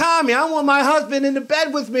want Tommy. I want my husband in the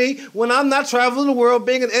bed with me when I'm not traveling the world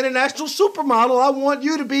being an international supermodel. I want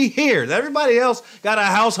you to be here. Everybody else got a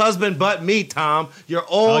house husband but me, Tom. You're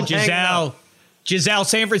old. Giselle,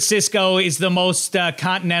 San Francisco is the most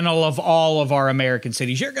continental of all of our American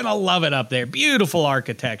cities. You're going to love it up there. Beautiful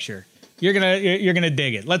architecture. You're gonna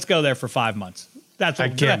dig it. Let's go there for 5 months. That's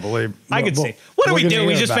what I can't believe. I could say. What do we do?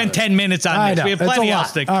 We just spent 10 minutes on this. We have plenty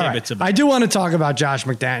else to kibitz about. I do want to talk about Josh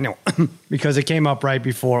McDaniel because it came up right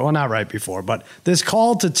before. Well, not right before, but this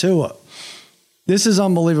call to Tua. This is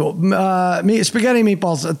unbelievable. Spaghetti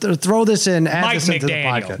meatballs. Throw this in. Add Mike this into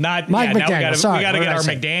McDaniel. the podcast. Mike McDaniel. Sorry, we got to get our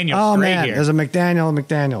McDaniel Oh straight man, here. there's a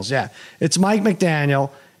McDaniels. Yeah, it's Mike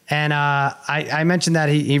McDaniel, and I mentioned that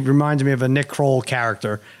he reminds me of a Nick Kroll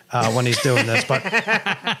character when he's doing this. But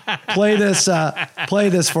play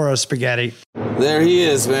this for us, Spaghetti. There he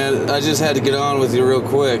is, man. I just had to get on with you real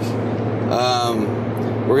quick.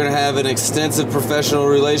 We're gonna have an extensive professional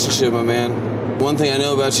relationship, my man. One thing I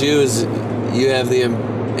know about you is you have the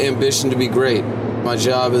ambition to be great. My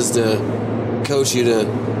job is to coach you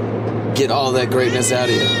to get all that greatness out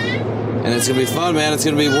of you. And it's going to be fun, man. It's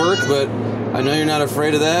going to be work, but I know you're not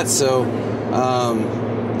afraid of that. So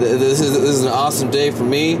this is an awesome day for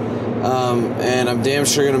me. And I'm damn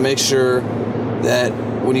sure going to make sure that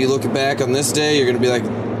when you look back on this day, you're going to be like,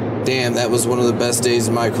 damn, that was one of the best days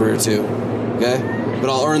of my career too. Okay? But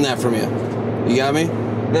I'll earn that from you. You got me?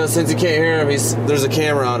 No, since you can't hear him, there's a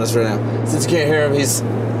camera on us right now. Since you can't hear him, he's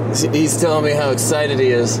telling me how excited he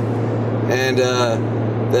is, and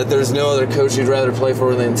that there's no other coach he'd rather play for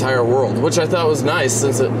in the entire world, which I thought was nice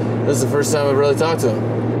since this is the first time I've really talked to him.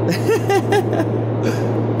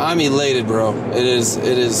 I'm elated, bro. It is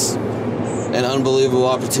an unbelievable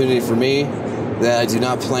opportunity for me that I do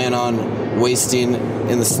not plan on wasting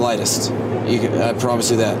in the slightest. I promise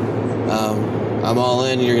you that. I'm all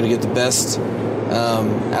in. You're going to get the best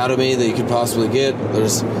out of me that you could possibly get.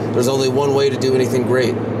 There's only one way to do anything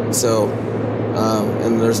great. So,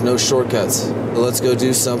 and there's no shortcuts. So let's go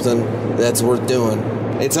do something that's worth doing.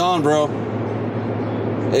 It's on, bro.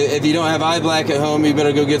 If you don't have eye black at home, you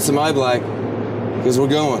better go get some eye black because we're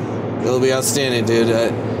going. It'll be outstanding, dude.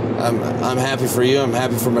 I'm happy for you. I'm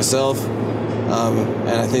happy for myself. And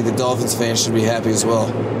I think the Dolphins fans should be happy as well.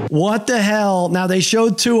 What the hell? Now, they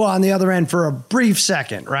showed Tua on the other end for a brief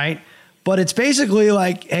second, right? But it's basically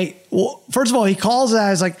like, hey, well, first of all, he calls out,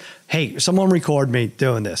 he's like, hey, someone record me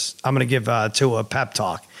doing this. I'm going to give Tua a pep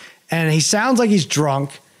talk. And he sounds like he's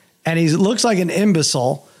drunk, and he looks like an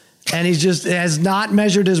imbecile, and he just has not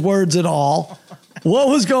measured his words at all. What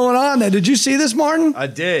was going on there? Did you see this, Martin? I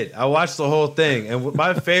did. I watched the whole thing. And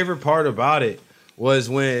my favorite part about it was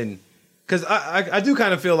when, because I do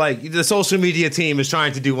kind of feel like the social media team is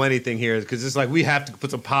trying to do anything here, because it's like we have to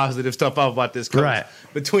put some positive stuff up about this coach. Right.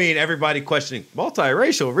 Between everybody questioning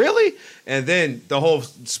multiracial, really? And then the whole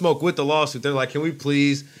smoke with the lawsuit, they're like, can we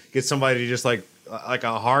please get somebody to just like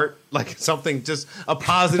a heart, like something, just a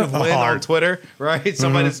positive win on Twitter, right?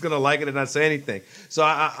 Somebody that's going to like it and not say anything. So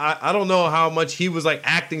I don't know how much he was like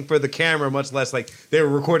acting for the camera, much less like they were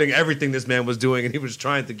recording everything this man was doing, and he was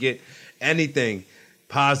trying to get anything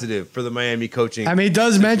positive for the Miami coaching. I mean, he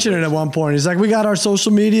does mention it at one point. He's like, we got our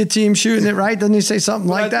social media team shooting it, right? Doesn't he say something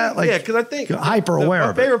like that? Like, yeah, because I think hyper aware of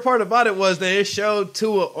it. My favorite part about it was that it showed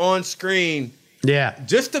Tua on screen. Yeah.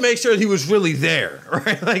 Just to make sure he was really there,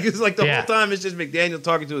 right? Like, it's like the whole time it's just McDaniel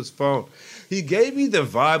talking to his phone. He gave me the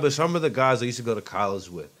vibe of some of the guys I used to go to college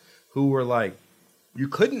with who were like, you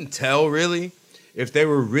couldn't tell really if they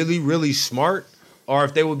were really, really smart or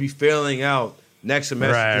if they would be failing out next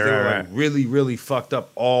semester because they were like really, really fucked up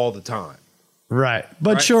all the time. Right.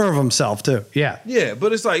 But sure of himself too. Yeah. Yeah,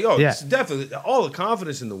 but it's like, it's definitely all the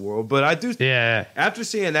confidence in the world. But I do after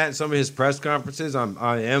seeing that in some of his press conferences,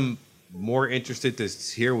 I am more interested to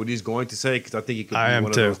hear what he's going to say, because I think he could be one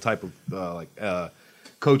of those type of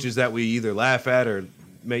coaches that we either laugh at or,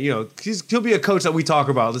 he'll be a coach that we talk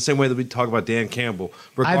about the same way that we talk about Dan Campbell.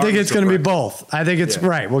 I think it's going to be both. I think it's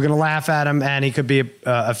right. We're going to laugh at him, and he could be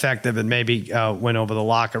effective and maybe win over the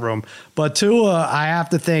locker room. But Tua, I have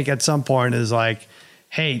to think at some point is like,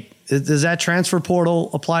 hey, does that transfer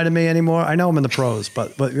portal apply to me anymore? I know I'm in the pros,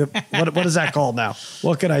 but what is that called now?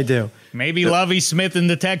 What could I do? Maybe Lovie Smith and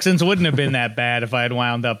the Texans wouldn't have been that bad if I had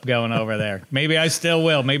wound up going over there. Maybe I still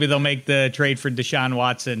will. Maybe they'll make the trade for Deshaun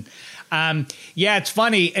Watson. It's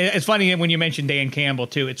funny. It's funny when you mention Dan Campbell,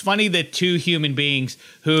 too. It's funny that two human beings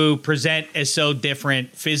who present as so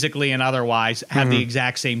different physically and otherwise have the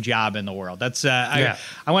exact same job in the world. That's I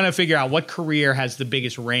want to figure out what career has the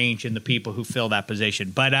biggest range in the people who fill that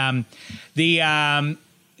position. But he's a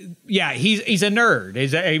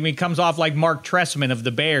nerd. He comes off like Mark Trestman of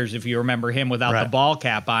the Bears, if you remember him without the ball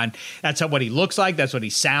cap on. That's what he looks like. That's what he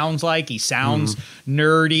sounds like. He sounds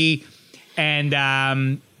nerdy.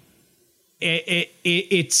 And it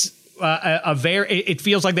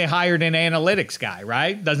feels like they hired an analytics guy,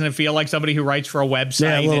 right? Doesn't it feel like somebody who writes for a website?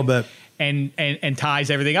 Yeah, a little bit. And ties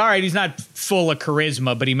everything. All right, he's not full of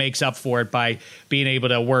charisma, but he makes up for it by being able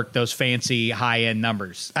to work those fancy high-end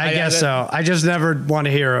numbers. I guess so. I just never want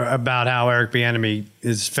to hear about how Eric Bieniemy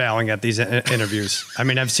is failing at these interviews. I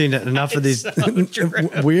mean, I've seen enough of these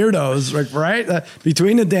weirdos, right?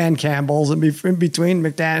 Between the Dan Campbells and between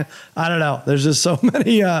McDaniel, I don't know. There's just so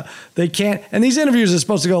many. They can't. And these interviews are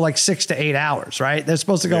supposed to go like 6 to 8 hours, right? They're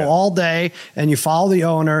supposed to go all day, and you follow the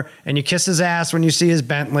owner, and you kiss his ass when you see his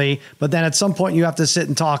Bentley, but then at some point you have to sit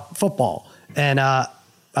and talk football. And I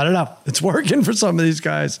don't know. It's working for some of these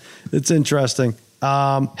guys. It's interesting.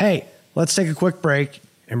 Hey, let's take a quick break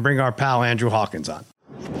and bring our pal Andrew Hawkins on.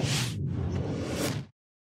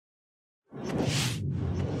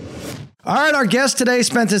 All right, our guest today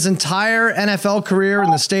spent his entire NFL career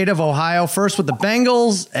in the state of Ohio, first with the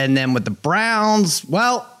Bengals and then with the Browns.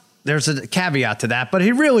 Well, there's a caveat to that, but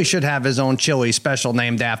he really should have his own chili special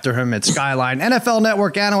named after him at Skyline. NFL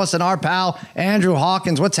Network analyst and our pal, Andrew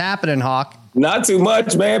Hawkins. What's happening, Hawk? Not too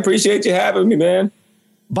much, man. Appreciate you having me, man.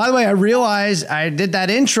 By the way, I realized I did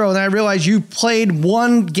that intro, and I realized you played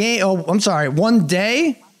one day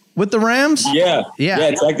with the Rams. Yeah.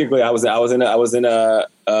 Technically, I was in a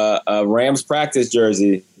Rams practice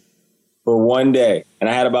jersey for one day, and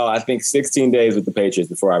I had about, I think, 16 days with the Patriots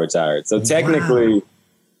before I retired. So technically,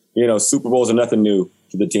 Super Bowls are nothing new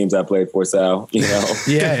to the teams I played for, Sal.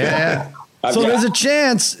 Yeah. So there's a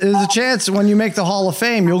chance when you make the Hall of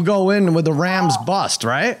Fame, you'll go in with the Rams bust,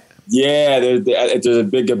 right? Yeah, there's a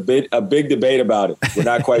big debate about it. We're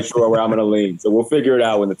not quite sure where I'm going to lean, so we'll figure it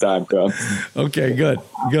out when the time comes. Okay, good.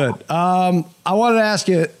 I wanted to ask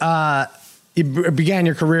you, you began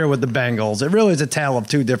your career with the Bengals. It really is a tale of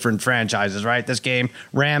two different franchises, right? This game,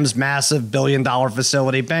 Rams, massive billion-dollar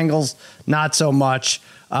facility. Bengals, not so much.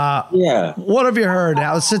 What have you heard?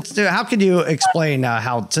 How could you explain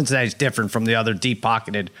how Cincinnati's different from the other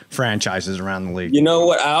deep-pocketed franchises around the league? You know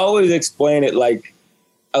what? I always explain it like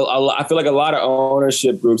I feel like a lot of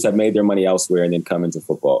ownership groups have made their money elsewhere and then come into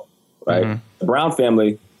football, right? Mm-hmm. The Brown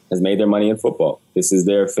family has made their money in football. This is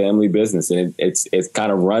their family business, and it's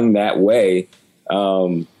kind of run that way,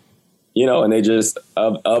 and they just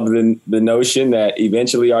of the notion that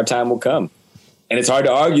eventually our time will come, and it's hard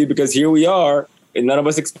to argue because here we are, and none of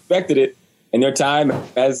us expected it, and their time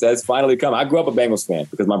has finally come. I grew up a Bengals fan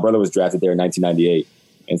because my brother was drafted there in 1998,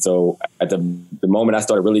 and so at the moment I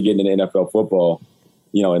started really getting into NFL football,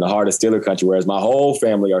 in the heart of Steeler country, whereas my whole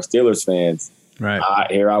family are Steelers fans.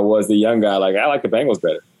 Right. Here I was, the young guy, like, I like the Bengals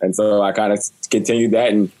better. And so I kind of continued that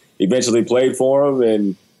and eventually played for them.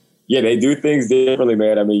 And, yeah, they do things differently,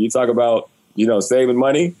 man. I mean, you talk about, saving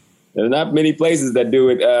money. There's not many places that do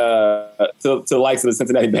it to likes of the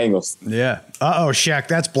Cincinnati Bengals. Yeah. Shaq,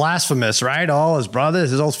 that's blasphemous, right? All his brothers,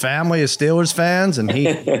 his whole family is Steelers fans, and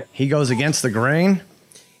he goes against the grain.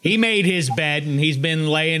 He made his bet, and he's been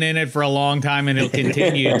laying in it for a long time, and he'll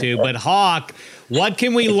continue to. But, Hawk, what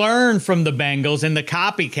can we learn from the Bengals in the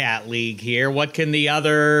copycat league here? What can the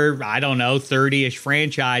other, 30-ish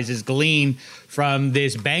franchises glean from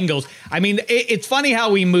this Bengals? I mean, it's funny how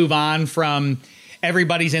we move on from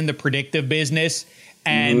everybody's in the predictive business,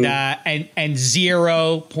 and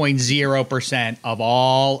 0.0% of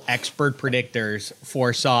all expert predictors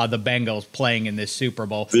foresaw the Bengals playing in this Super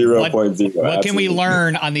Bowl. 0.0. What can we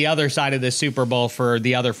learn on the other side of the Super Bowl for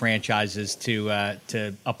the other franchises to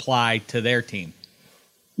apply to their team?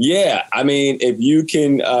 Yeah, I mean, if you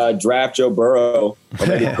can draft Joe Burrow or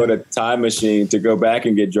maybe put a time machine to go back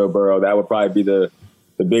and get Joe Burrow, that would probably be the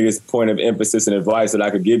biggest point of emphasis and advice that I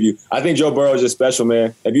could give you. I think Joe Burrow is just special,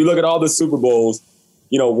 man. If you look at all the Super Bowls,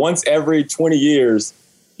 once every 20 years,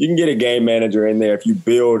 you can get a game manager in there if you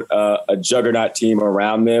build a juggernaut team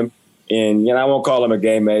around them. And, I won't call him a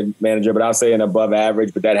game manager, but I'll say an above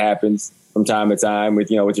average, but that happens from time to time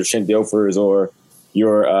with your Trent Dilfers or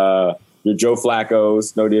your Joe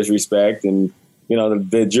Flacco's, no disrespect. And,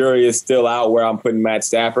 the jury is still out where I'm putting Matt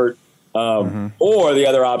Stafford. Or the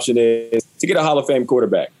other option is to get a Hall of Fame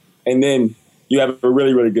quarterback. And then you have a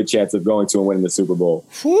really, really good chance of going to and winning the Super Bowl.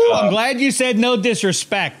 I'm glad you said no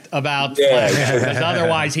disrespect about Flacco, because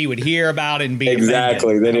otherwise he would hear about it and be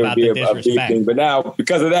exactly. Then it would be a big thing. But now,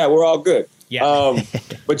 because of that, we're all good. Yeah.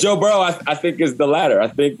 But Joe Burrow, I think, is the latter. I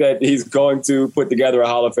think that he's going to put together a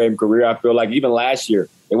Hall of Fame career. I feel like even last year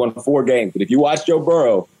they won 4 games. But if you watch Joe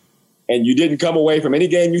Burrow and you didn't come away from any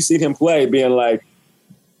game you seen him play being like,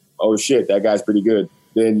 oh shit, that guy's pretty good,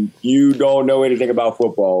 then you don't know anything about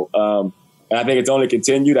football. And I think it's only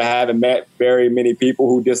continued. I haven't met very many people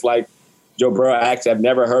who dislike Joe Burrow. Actually, I've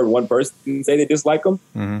never heard one person say they dislike him.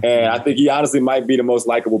 Mm-hmm. And I think he honestly might be the most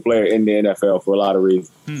likable player in the NFL for a lot of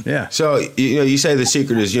reasons. Yeah. So, you say the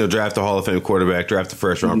secret is, draft a Hall of Fame quarterback, draft a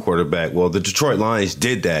first-round quarterback. Well, the Detroit Lions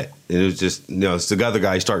did that. And it was just, it's the other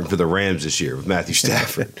guy starting for the Rams this year with Matthew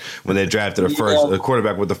Stafford when they drafted a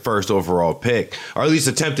quarterback with the first overall pick, or at least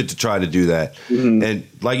attempted to try to do that. Mm-hmm. And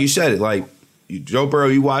like you said, Joe Burrow,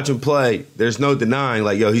 you watch him play, there's no denying,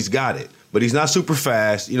 he's got it. But he's not super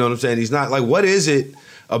fast. You know what I'm saying? He's not what is it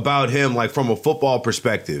about him, from a football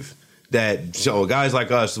perspective, that guys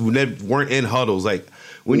like us who weren't in huddles,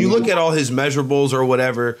 when you look at all his measurables or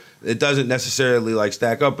whatever, it doesn't necessarily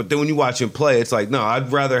stack up. But then when you watch him play, it's no,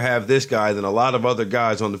 I'd rather have this guy than a lot of other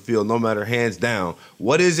guys on the field, no matter hands down.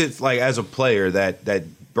 What is it as a player that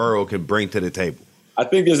Burrow can bring to the table? I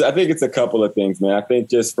think it's a couple of things, man. I think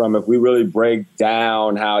just from if we really break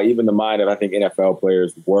down how even the mind of NFL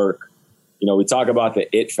players work, we talk about the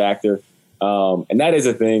it factor, and that is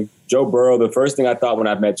a thing. Joe Burrow, the first thing I thought when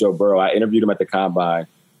I met Joe Burrow, I interviewed him at the Combine,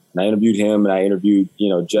 and I interviewed him, and I interviewed,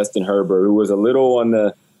 Justin Herbert, who was a little on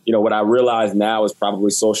the, what I realize now is probably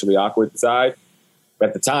socially awkward side. But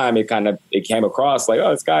at the time, it came across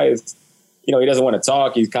this guy is, he doesn't want to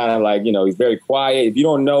talk. He's kind of he's very quiet. If you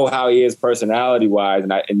don't know how he is personality-wise,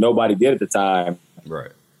 and nobody did at the time, right?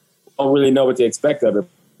 Don't really know what to expect of it.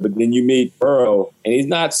 But then you meet Burrow, and he's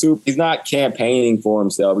not campaigning for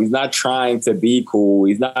himself. He's not trying to be cool.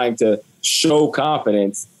 He's not trying to show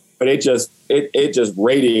confidence. But it just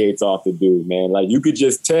radiates off the dude, man. You could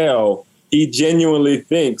just tell he genuinely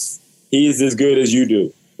thinks he's as good as you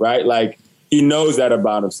do, right? He knows that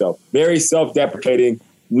about himself. Very self-deprecating.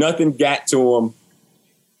 Nothing got to him.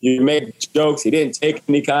 You make jokes. He didn't take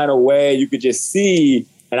any kind of way. You could just see.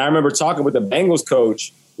 And I remember talking with the Bengals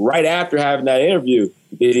coach right after having that interview.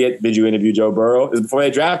 Did you interview Joe Burrow? It was before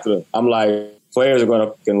they drafted him. I'm like, players are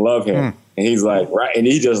going to love him. And he's like, right. And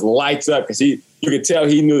he just lights up because you could tell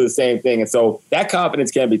he knew the same thing. And so that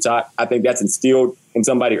confidence can be taught. I think that's instilled in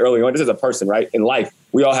somebody early on. This is a person, right? In life,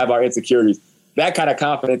 we all have our insecurities. That kind of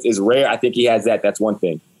confidence is rare. I think he has that. That's one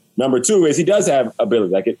thing. Number two is he does have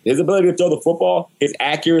ability. Like his ability to throw the football, his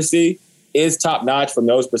accuracy is top notch from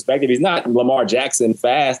those perspectives. He's not Lamar Jackson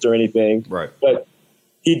fast or anything, right? But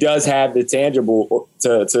he does have the tangible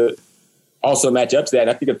to also match up to that. And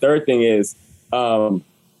I think the third thing is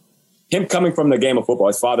him coming from the game of football.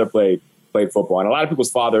 His father played football, and a lot of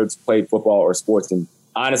people's fathers played football or sports. And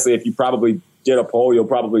honestly, if you probably did a poll, you'll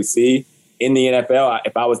probably see in the NFL,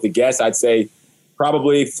 if I was to guess, I'd say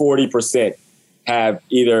probably 40% have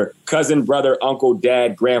either cousin, brother, uncle,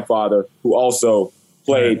 dad, grandfather who also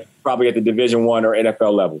played probably at the Division I or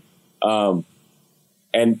NFL level.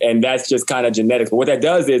 And that's just kind of genetics. But what that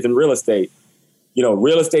does is in real estate,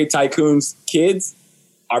 real estate tycoons' kids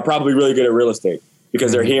are probably really good at real estate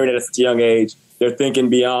because they're hearing it at such a young age. They're thinking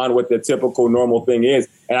beyond what the typical normal thing is.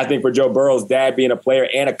 And I think for Joe Burrow's dad being a player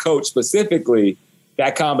and a coach specifically,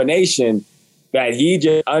 that combination that he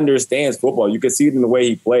just understands football. You can see it in the way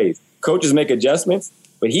he plays. Coaches make adjustments,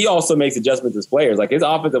 but he also makes adjustments as players. Like his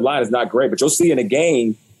offensive line is not great, but you'll see in a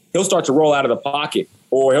game, he'll start to roll out of the pocket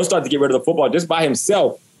or he'll start to get rid of the football just by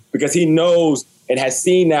himself because he knows and has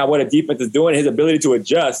seen now what a defense is doing, his ability to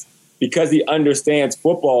adjust because he understands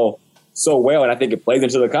football so well. And I think it plays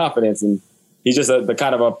into the confidence. And he's just the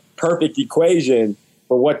kind of a perfect equation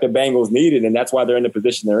for what the Bengals needed. And that's why they're in the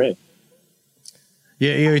position they're in.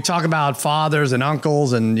 Yeah, you talk about fathers and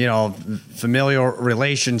uncles and, familial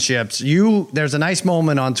relationships. There's a nice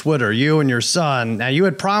moment on Twitter, you and your son. Now, you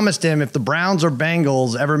had promised him if the Browns or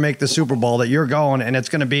Bengals ever make the Super Bowl that you're going, and it's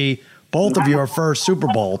going to be both of your first Super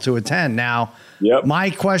Bowl to attend. Now, My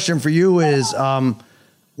question for you is,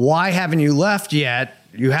 why haven't you left yet?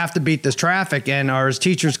 You have to beat this traffic, and are his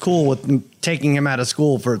teachers cool with taking him out of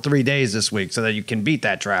school for 3 days this week so that you can beat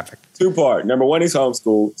that traffic? Two-part. Number one, he's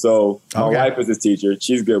homeschooled, so my wife is his teacher.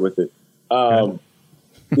 She's good with it.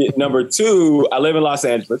 Number two, I live in Los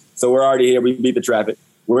Angeles, so we're already here. We beat the traffic.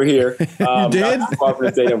 We're here. You did? Not too far from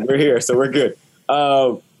the stadium. We're here, so we're good.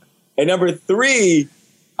 And number three,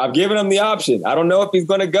 I've given him the option. I don't know if he's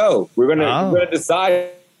going to go. We're going to decide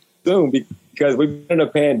soon because we've been in a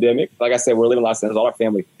pandemic. Like I said, we're living in Los Angeles. All our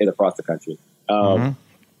family is across the country.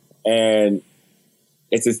 And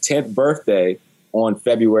it's his 10th birthday on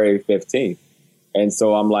February 15th. And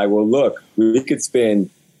so I'm like, well, look, we could spend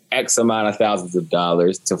X amount of thousands of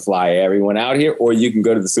dollars to fly everyone out here, or you can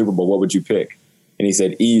go to the Super Bowl. What would you pick? And he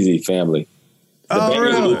said, easy, family.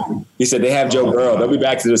 Really? He said, they have Joe Burrow. They'll be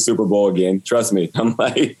back to the Super Bowl again. Trust me. I'm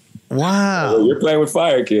like, wow, you're playing with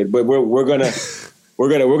fire, kid. But we're gonna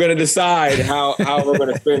decide how we're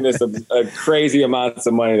gonna spend this a crazy amounts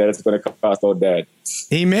of money that it's gonna cost old dad.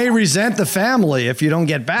 He may resent the family if you don't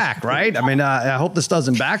get back, right? I mean, I hope this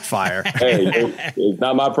doesn't backfire. Hey, it's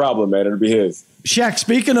not my problem, man. It'll be his. Shaq,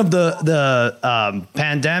 speaking of the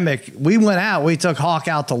pandemic, we went out. We took Hawk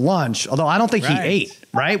out to lunch, although I don't think he ate,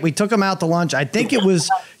 right? We took him out to lunch. I think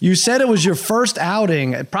you said it was your first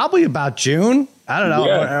outing, probably about June. I don't know.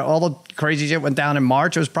 Yeah. All the crazy shit went down in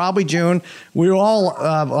March. It was probably June. We were all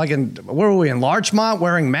where were we, in Larchmont,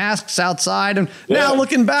 wearing masks outside. And now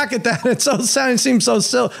looking back at that, it seems so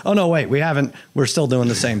silly. Oh, no, wait, we haven't. We're still doing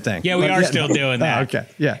the same thing. Yeah, we are still doing that. Oh, okay,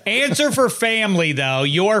 yeah. Answer for family, though.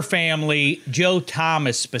 Your family, Joe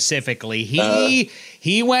Thomas specifically.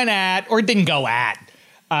 He went at, or didn't go at,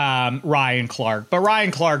 Ryan Clark. But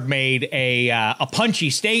Ryan Clark made a punchy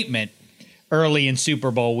statement early in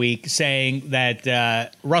Super Bowl week saying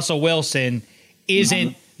that Russell Wilson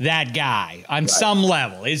isn't that guy on some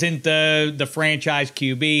level, isn't the franchise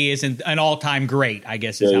QB, isn't an all-time great, I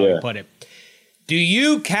guess is how he put it. Do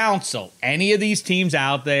you counsel any of these teams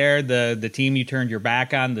out there, the team you turned your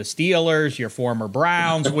back on, the Steelers, your former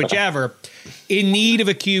Browns, whichever, in need of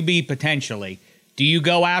a QB potentially? Do you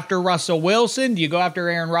go after Russell Wilson? Do you go after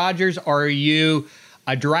Aaron Rodgers? Or are you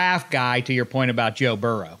a draft guy, to your point about Joe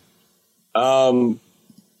Burrow? All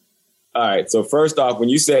right. So first off, when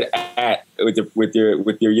you said "at" with your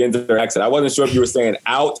Yinzer accent, I wasn't sure if you were saying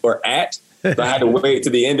 "out" or "at," so I had to wait to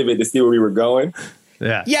the end of it to see where we were going.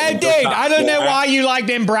 Yeah, dude. I don't know why you like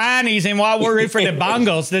them brownies and why we're for the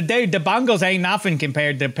Bungles. The Bungles ain't nothing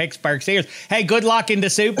compared to Pittsburgh Steelers. Hey, good luck in the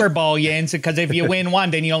Super Bowl, Jens, because if you win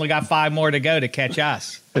one, then you only got 5 more to go to catch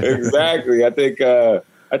us. Exactly. I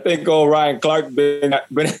think old Ryan Clark been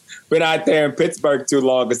out there in Pittsburgh too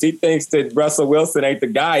long because he thinks that Russell Wilson ain't the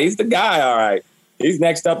guy. He's the guy, all right. He's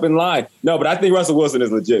next up in line. No, but I think Russell Wilson is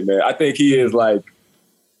legit, man. I think he is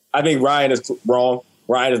I think Ryan is wrong.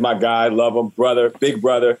 Ryan is my guy. Love him, brother, big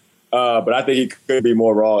brother. But I think he could be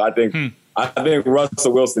more wrong. I think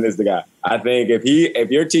Russell Wilson is the guy. I think if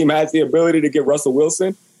your team has the ability to get Russell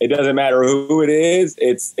Wilson, it doesn't matter who it is.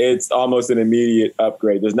 It's almost an immediate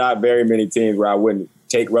upgrade. There's not very many teams where I wouldn't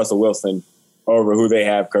take Russell Wilson over who they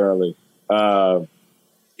have currently.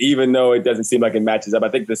 Even though it doesn't seem like it matches up. I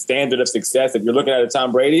think the standard of success, if you're looking at a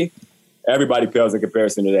Tom Brady, everybody pales in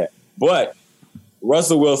comparison to that. But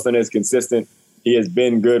Russell Wilson is consistent. He has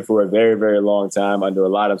been good for a very, very long time under a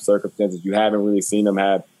lot of circumstances. You haven't really seen him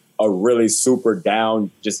have a really super down,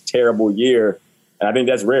 just terrible year. And I think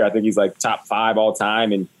that's rare. I think he's like top 5 all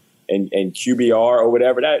time and QBR or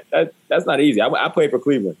whatever. That's not easy. I played for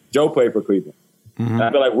Cleveland. Joe played for Cleveland. And I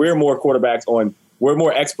feel like we're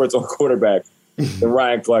more experts on quarterbacks than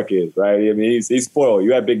Ryan Clark is, right? I mean, he's spoiled.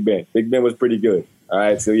 You have Big Ben. Big Ben was pretty good. All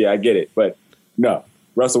right. So yeah, I get it. But no,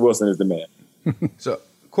 Russell Wilson is the man. So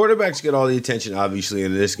quarterbacks get all the attention, obviously.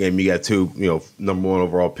 In this game, you got 2, number 1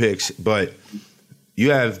 overall picks. But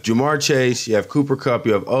you have Jamar Chase, you have Cooper Kupp,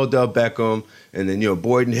 you have Odell Beckham, and then,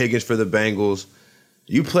 Boyd and Higgins for the Bengals.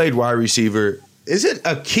 You played wide receiver. Is it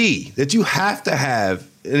a key that you have to have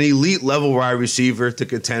an elite level wide receiver to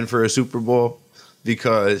contend for a Super Bowl?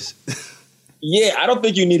 Because yeah, I don't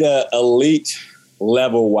think you need an elite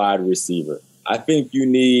level wide receiver. I think you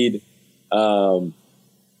need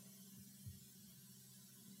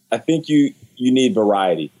you need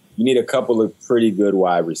variety. You need a couple of pretty good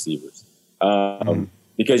wide receivers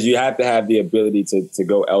because you have to have the ability to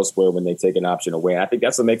go elsewhere when they take an option away. And I think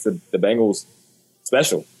that's what makes the Bengals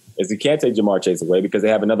special is you can't take Jamar Chase away because they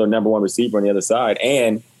have another number 1 receiver on the other side.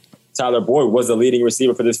 And Tyler Boyd was the leading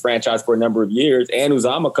receiver for this franchise for a number of years. And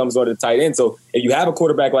Uzomah comes on to the tight end. So if you have a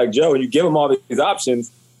quarterback like Joe and you give him all these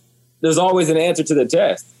options, there's always an answer to the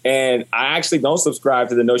test. And I actually don't subscribe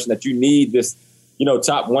to the notion that you need this,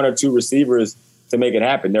 top 1 or 2 receivers to make it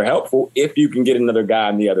happen. They're helpful if you can get another guy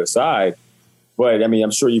on the other side. But, I mean,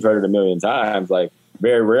 I'm sure you've heard it a million times. Like,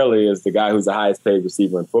 very rarely is the guy who's the highest paid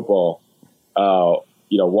receiver in football,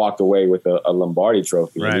 walked away with a Lombardi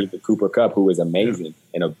trophy. Right. The Cooper Kupp, who is amazing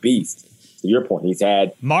and a beast. To your point, he's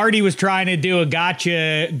had Marty was trying to do a got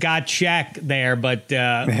check there, but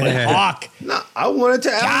Hawk. No, I wanted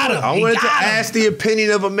to ask the opinion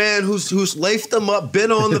of a man who's laced them up,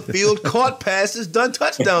 been on the field, caught passes, done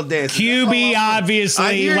touchdown dances. QB,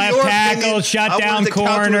 obviously, left tackle, shut down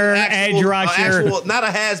corner, edge rusher. Not a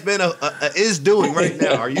has been, is doing right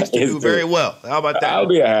now. Or used to do very well. How about that? I'll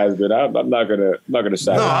be a has been. I'm not gonna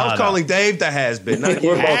shout. No, I was calling Dave the has been.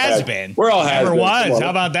 We're both has been. We're all has been. Never was. How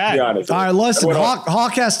about that? Be honest. All right, listen,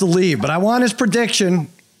 Hawk has to leave, but I want his prediction.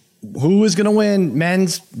 Who is going to win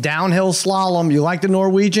men's downhill slalom? You like the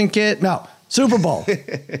Norwegian kid? No, Super Bowl.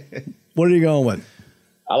 What are you going with?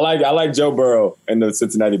 I like Joe Burrow and the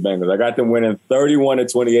Cincinnati Bengals. I got them winning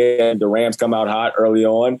 31-28. The Rams come out hot early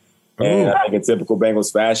on, and I think in typical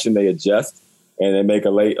Bengals fashion, they adjust and they make a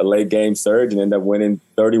late game surge and end up winning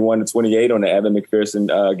 31-28 on the Evan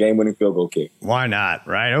McPherson game-winning field goal kick. Why not,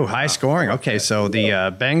 right? Oh, high scoring. Okay, so the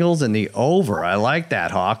Bengals and the over. I like that,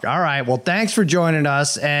 Hawk. All right, well, thanks for joining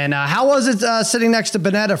us. And how was it sitting next to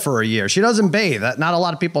Bonetta for a year? She doesn't bathe. Not a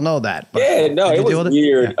lot of people know that. But yeah, no, it was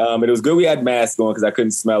weird. Yeah. It was good we had masks on because I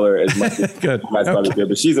couldn't smell her as much as my brother did.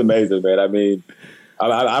 But she's amazing, man. I mean,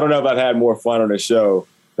 I don't know if I've had more fun on a show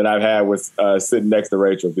than I've had with sitting next to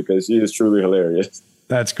Rachel because she is truly hilarious.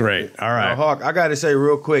 That's great. All right. Hawk, I got to say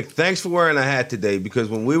real quick, thanks for wearing a hat today because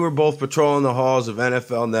when we were both patrolling the halls of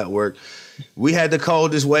NFL Network, we had the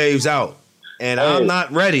coldest waves out. And I'm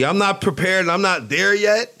not ready. I'm not prepared. I'm not there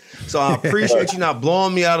yet. So I appreciate you not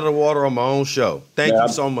blowing me out of the water on my own show. Thank you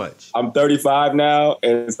so much. I'm 35 now,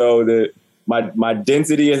 and so my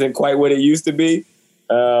density isn't quite what it used to be.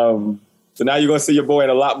 So now you're going to see your boy in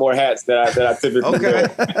a lot more hats than I typically okay.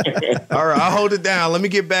 All right, I'll hold it down. Let me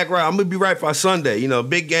get back right. I'm going to be right by Sunday.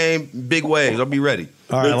 Big game, big waves. I'll be ready.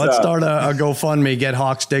 All right, let's start a GoFundMe, get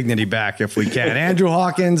Hawk's dignity back if we can. Andrew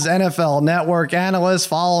Hawkins, NFL Network analyst.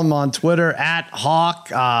 Follow him on Twitter @Hawk.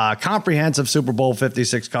 Comprehensive Super Bowl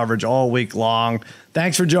 56 coverage all week long.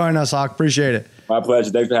 Thanks for joining us, Hawk. Appreciate it. My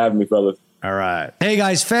pleasure. Thanks for having me, fellas. All right. Hey,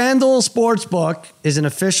 guys, FanDuel Sportsbook is an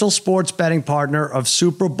official sports betting partner of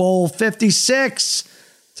Super Bowl 56.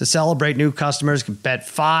 To celebrate, new customers can bet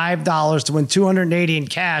 $5 to win $280 in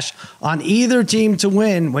cash on either team to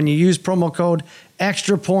win when you use promo code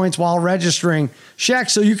Extra Points while registering. Shaq,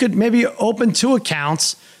 so you could maybe open 2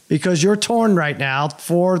 accounts because you're torn right now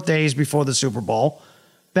 4 days before the Super Bowl.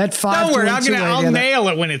 Bet 5 Don't worry, I'll nail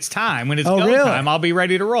it when it's time. When it's go time, I'll be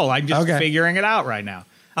ready to roll. I'm just figuring it out right now.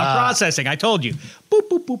 I'm processing. I told you. Boop,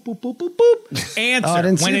 boop, boop, boop, boop, boop, boop.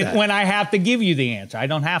 Answer. When I have to give you the answer. I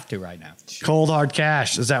don't have to right now. Cold hard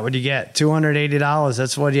cash. Is that what you get? $280.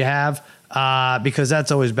 That's what you have? Because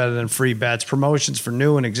that's always better than free bets. Promotions for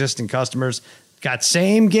new and existing customers. Got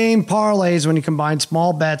same game parlays when you combine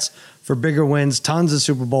small bets for bigger wins. Tons of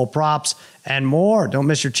Super Bowl props and more. Don't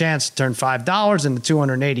miss your chance to turn $5 into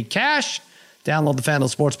 $280 cash. Download the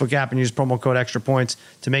FanDuel Sportsbook app and use promo code Extra Points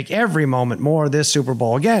to make every moment more this Super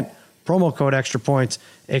Bowl. Again, promo code Extra Points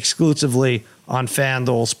exclusively on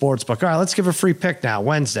FanDuel Sportsbook. All right, let's give a free pick now.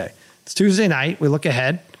 Wednesday. It's Tuesday night. We look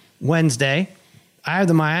ahead. Wednesday, I have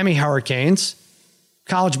the Miami Hurricanes.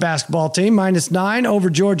 College basketball team, -9 over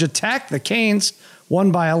Georgia Tech. The Canes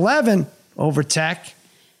won by 11 over Tech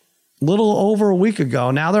a little over a week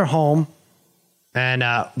ago. Now they're home. And,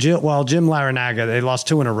 Jim Larinaga, they lost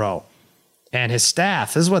 2 in a row. And his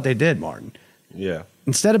staff, this is what they did, Martin. Yeah.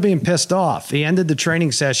 Instead of being pissed off, he ended the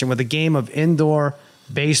training session with a game of indoor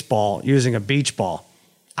baseball using a beach ball.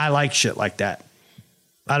 I like shit like that.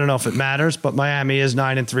 I don't know if it matters, but Miami is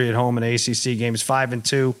 9-3 at home in ACC games,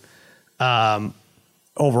 5-2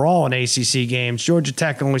 overall in ACC games. Georgia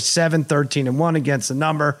Tech only 7-13-1 against the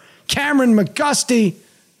number. Cameron McGusty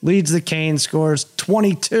leads the Canes, scores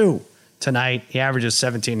 22 tonight. He averages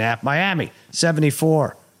 17.5. Miami,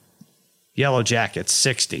 74. Yellow Jackets,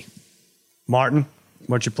 60. Martin,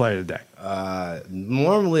 what's your play today?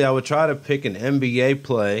 Normally, I would try to pick an NBA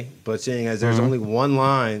play, but seeing as there's only one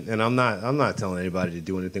line, and I'm not telling anybody to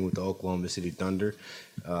do anything with the Oklahoma City Thunder.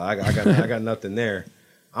 I got nothing there.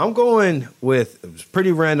 I'm going with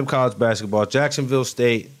pretty random college basketball. Jacksonville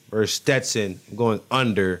State versus Stetson. I'm going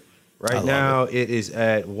under. Right now, it is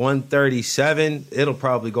at 137. It'll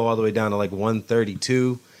probably go all the way down to like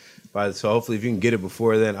 132. So hopefully, if you can get it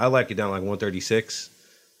before then, I like it down like 136.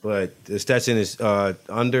 But the Stetson is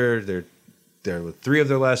under. They're 3 of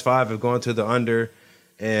their last 5 have gone to the under,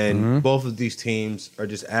 and both of these teams are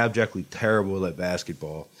just abjectly terrible at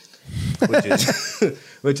basketball.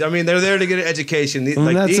 Which I mean, they're there to get an education. These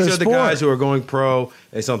are the guys who are going pro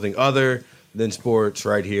in something other than sports.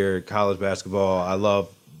 Right here, college basketball. I love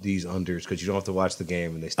these unders because you don't have to watch the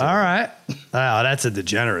game and they still. All right. Oh, that's a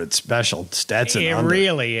degenerate special. Stetson. It under.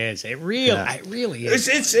 Really is. It really is.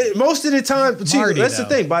 It's most of the time. See, Marty, that's the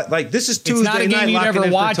thing. But like this is Tuesday not a game night. you'd Locking ever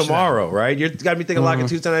in watch for tomorrow, right? You got to be thinking locking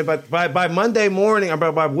Tuesday night. But by Monday morning, or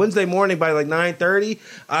by Wednesday morning, by like 9:30,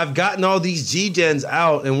 I've gotten all these G-gens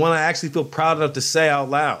out and one I actually feel proud enough to say out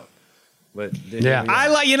loud. But yeah, I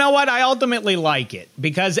like. You know what? I ultimately like it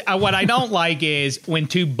because what I don't like is when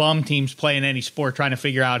 2 bum teams play in any sport trying to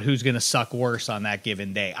figure out who's going to suck worse on that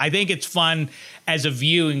given day. I think it's fun as a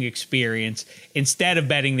viewing experience instead of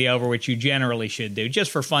betting the over, which you generally should do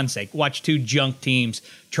just for fun's sake. Watch 2 junk teams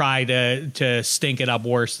try to stink it up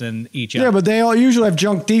worse than each other. Yeah, but they all usually have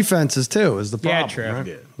junk defenses too. Is the problem? Yeah, true.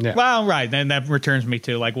 Right? Yeah. Well, right. Then that returns me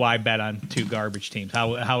to like why bet on 2 garbage teams?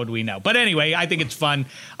 How would we know? But anyway, I think it's fun.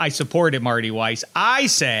 I support it, Marty Weiss. I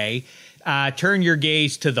say turn your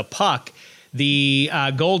gaze to the puck. The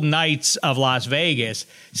Golden Knights of Las Vegas.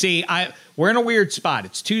 See, we're in a weird spot.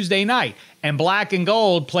 It's Tuesday night, and Black and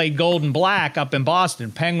Gold played Gold and Black up in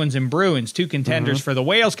Boston. Penguins and Bruins, 2 contenders for the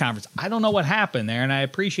Wales Conference. I don't know what happened there, and I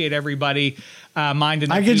appreciate everybody minding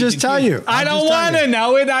their I could just tell you. I don't want to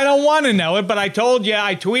know it. I don't want to know it, but I told you.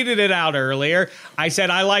 I tweeted it out earlier. I said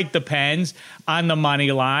I like the Pens on the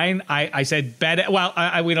money line. I said bet it. Well,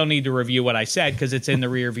 we don't need to review what I said because it's in the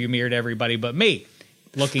rearview mirror to everybody but me.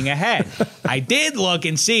 Looking ahead, I did look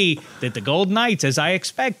and see that the Golden Knights, as I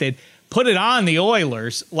expected, put it on the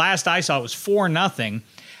Oilers. Last I saw, it was 4-0.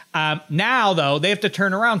 Now, though, they have to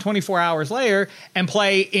turn around 24 hours later and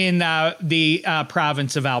play in the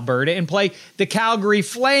province of Alberta and play the Calgary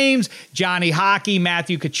Flames, Johnny Hockey,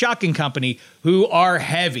 Matthew Tkachuk and company, who are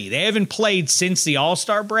heavy. They haven't played since the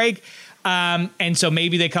All-Star break. And so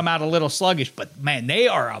maybe they come out a little sluggish, but man, they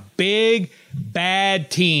are a big,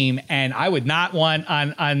 bad team. And I would not want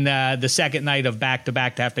on the second night of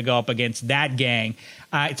back-to-back to have to go up against that gang.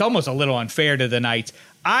 It's almost a little unfair to the Knights.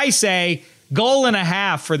 I say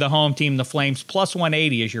 1.5 for the home team, the Flames, plus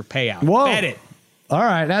 180 is your payout. Whoa. Bet it. All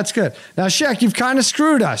right, that's good. Now, Shaq, you've kind of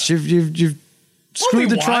screwed us. You've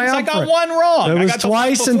screwed the triumph. I got one wrong. It was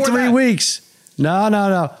twice in 3 weeks.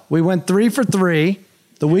 No. We went 3 for 3.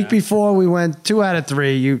 The week before, we went 2 out of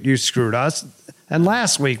 3. You screwed us. And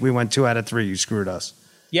last week, we went 2 out of 3. You screwed us.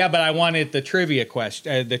 Yeah, but I wanted the trivia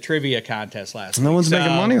the trivia contest last week. No one's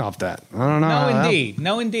making money off that. I don't know.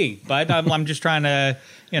 No, indeed. But I'm just trying to,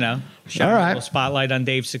 shine a little spotlight on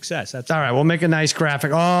Dave's success. That's all right. We'll make a nice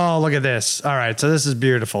graphic. Oh, look at this. All right. So this is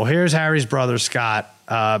beautiful. Here's Harry's brother, Scott,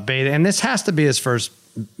 bathing. And this has to be his first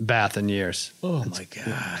bath in years. Oh, my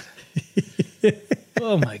God.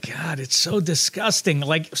 Oh, my God. It's so disgusting.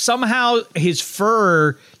 Like, somehow his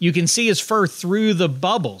fur, you can see his fur through the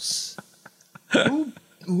bubbles.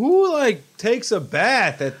 Who like takes a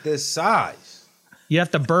bath at this size? You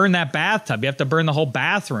have to burn that bathtub. You have to burn the whole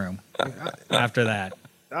bathroom after that.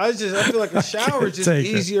 I feel like a shower is just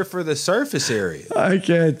easier for the surface area. I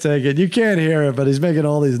can't take it. You can't hear it, but he's making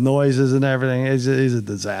all these noises and everything. He's a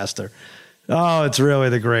disaster. Oh, it's really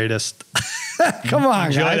the greatest. Come on,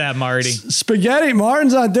 enjoy guys. that, Marty. Spaghetti.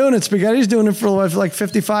 Martin's not doing it. Spaghetti's doing it for like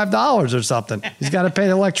 $55 or something. He's got to pay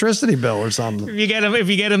the electricity bill or something. If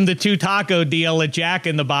you get him the 2 taco deal at Jack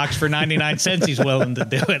in the Box for 99 cents, he's willing to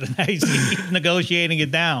do it. He's negotiating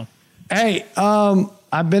it down. Hey,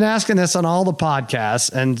 I've been asking this on all the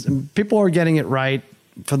podcasts, and people are getting it right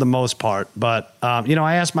for the most part. But,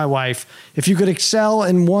 I asked my wife, if you could excel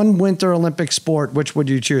in one Winter Olympic sport, which would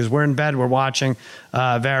you choose? We're in bed. We're watching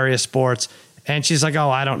various sports. And she's like, oh,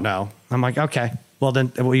 I don't know. I'm like, okay. Well,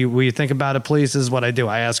 then will you think about it, please? This is what I do.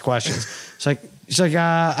 I ask questions. She's like,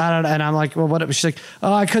 I don't know. And I'm like, well, what? She's like,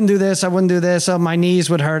 oh, I couldn't do this. I wouldn't do this. Oh, my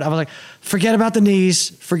knees would hurt. I was like, forget about the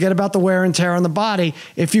knees. Forget about the wear and tear on the body.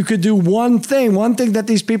 If you could do one thing that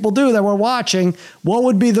these people do that we're watching, what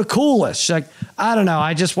would be the coolest? She's like, I don't know.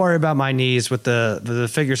 I just worry about my knees with the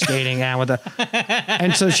figure skating and with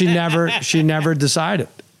and so she never decided.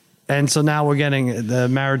 And so now we're getting the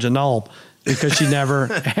marriage annulled. Because she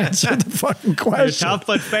never answered the fucking question. It's tough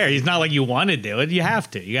but fair. He's not like you want to do it. You have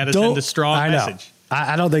to. You got to send a strong message.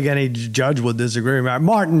 I don't think any judge would disagree.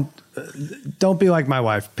 Martin, don't be like my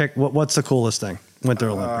wife. Pick what's the coolest thing? Winter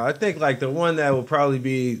Olympics. I think like the one that would probably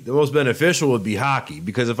be the most beneficial would be hockey.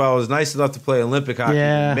 Because if I was nice enough to play Olympic hockey,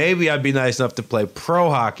 maybe I'd be nice enough to play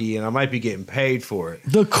pro hockey, and I might be getting paid for it.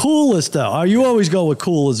 The coolest, though, you always go with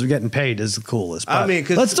cool as getting paid is the coolest. But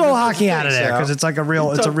let's throw hockey out of there because it's like a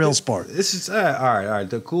real sport. This is all right.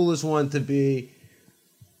 The coolest one to be,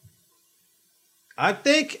 I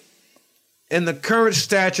think, in the current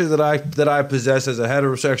stature that I possess as a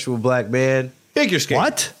heterosexual black man, figure skating.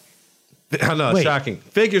 What? I know, it's shocking.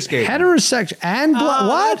 Figure skating. Heterosexual and what?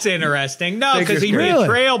 That's interesting. No, because he'd be a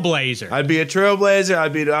trailblazer. I'd be a trailblazer.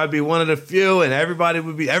 I'd be one of the few, and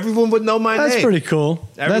everyone would know my name. That's pretty cool.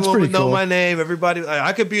 Everyone would know my name. Everybody,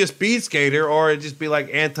 I could be a speed skater, or it'd just be like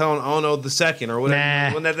Anton Ono II or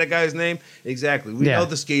whatever. Wasn't that guy's name? Exactly. We know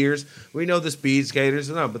the skiers. We know the speed skaters.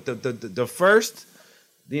 No, but the first.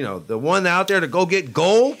 The one out there to go get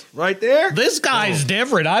gold right there. This guy's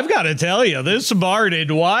different. I've got to tell you, this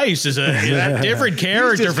Martin Weiss is a different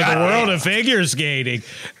character for the world of figure skating.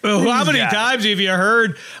 How many times have you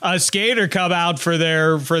heard a skater come out for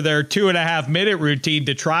their 2.5 minute routine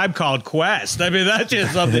to Tribe Called Quest? I mean, that's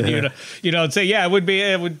just something you don't say. Yeah,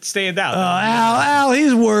 it would stand out. Al,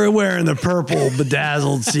 he's wearing the purple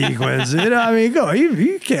bedazzled sequins. Go.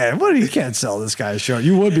 You can't sell this guy a shirt.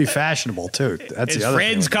 You would be fashionable too. That's the other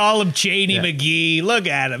thing. Call him Cheney McGee. Look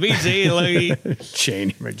at him.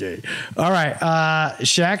 Cheney McGee. All right.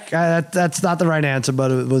 Shaq, that's not the right answer,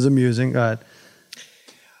 but it was amusing. Go ahead.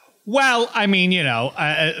 Well, I mean,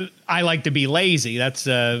 I like to be lazy. That's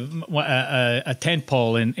a tent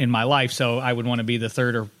pole in my life. So I would want to be the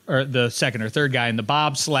third or the second or third guy in the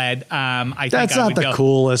bobsled. That's not the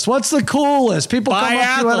coolest. What's the coolest? People come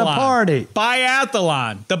up to you at a party.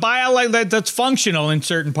 Biathlon. The biathlon that's functional in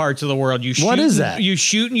certain parts of the world. What is that? You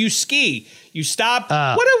shoot and you ski. You stop.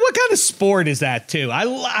 What kind of sport is that too?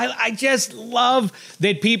 I just love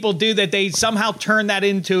that people do that. They somehow turn that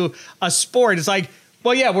into a sport. It's like,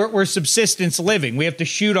 well, yeah, we're subsistence living. We have to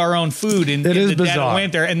shoot our own food in the dead of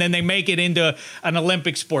winter, and then they make it into an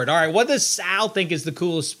Olympic sport. All right, what does Sal think is the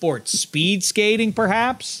coolest sport? Speed skating,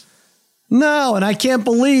 perhaps? No, and I can't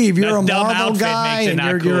believe you're a Marvel guy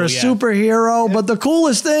and you're a superhero, but the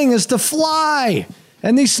coolest thing is to fly.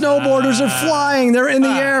 And these snowboarders are flying. They're in the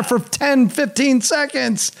air for 10, 15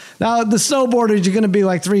 seconds. Now, the snowboarders, you're going to be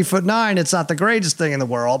like 3'9". It's not the greatest thing in the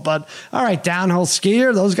world. But, all right, downhill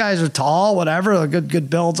skier, those guys are tall, whatever, good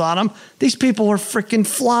builds on them. These people are freaking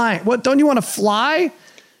flying. What, don't you want to fly?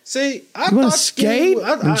 See, I want to skate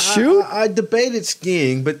and shoot? I debated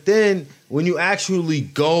skiing, but then when you actually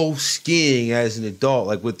go skiing as an adult,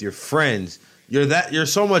 like with your friends, you're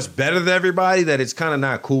so much better than everybody that it's kind of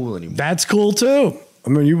not cool anymore. That's cool, too. I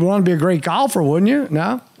mean, you want to be a great golfer, wouldn't you?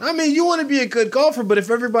 No? I mean, you want to be a good golfer, but if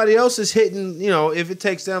everybody else is hitting, if it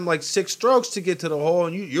takes them like 6 strokes to get to the hole,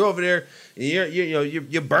 and you're over there, and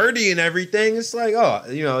you're birdie and everything, it's like,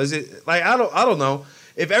 is it like I don't know.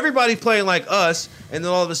 If everybody's playing like us, and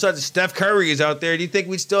then all of a sudden Steph Curry is out there, do you think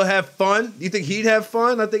we'd still have fun? Do you think he'd have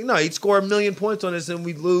fun? I think no, he'd score 1 million points on us, and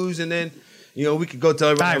we'd lose, and then. We could go tell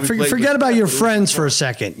everybody. Right, forget about your friends for a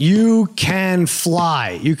second. You can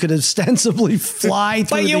fly. You could ostensibly fly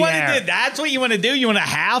through the air. That's what you want to do? You want to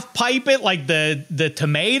half pipe it like the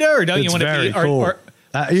tomato, or don't you want to be? Cool.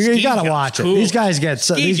 You got to watch it. Cool. These guys get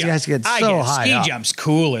so high. Ski jump's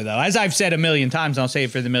cooler though. As I've said 1 million times, I'll say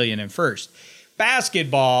it for the 1,000,001st.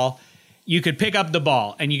 Basketball. you could pick up the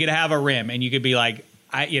ball and you could have a rim and you could be like,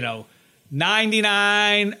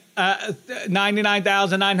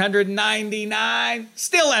 99,999.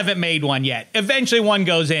 Still haven't made one yet. Eventually one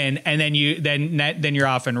goes in, and then you're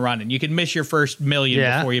off and running. You can miss your first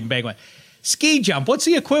million before you make one. Ski jump, what's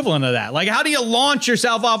the equivalent of that? Like, how do you launch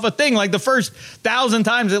yourself off a thing? Like the first 1,000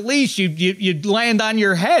 times at least, you'd land on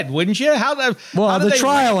your head, wouldn't you? The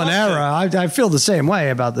trial and error. I feel the same way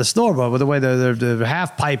about the snowboard with the way they're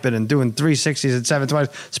half piping and doing 360s and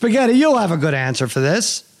 720s. Spaghetti, you'll have a good answer for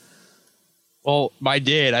this. Well, I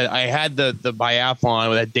did. I had the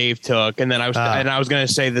biathlon that Dave took, and then I was going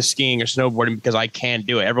to say the skiing or snowboarding because I can't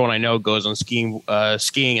do it. Everyone I know goes on skiing and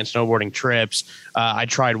snowboarding trips. I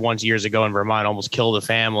tried once years ago in Vermont, almost killed a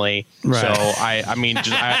family. Right. So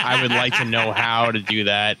I would like to know how to do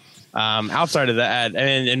that. Outside of that,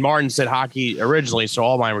 and Martin said hockey originally, so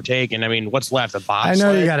all mine were taken. I mean, what's left? A bobsled?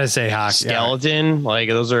 I know you got to say hockey. Skeleton, like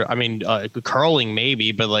those are. I mean, curling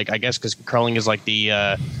maybe, but like I guess because curling is like the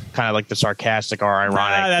kind of like the sarcastic or ironic.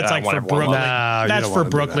 That's like for Brooklyn. That's for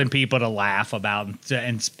Brooklyn people to laugh about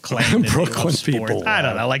and claim that Brooklyn people. I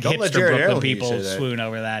don't know, like hipster Brooklyn people swoon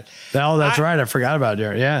over that. Oh, that's right. I forgot about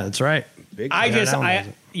Jared. Yeah, that's right.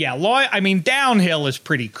 Downhill is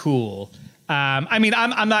pretty cool. I'm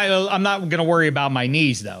not going to worry about my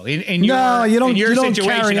knees though. In your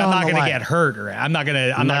situation, I'm not going to get hurt or I'm not going to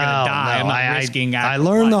die. I'm not risking. I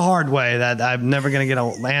learned the hard way that I'm never going to get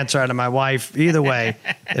an answer out of my wife either way.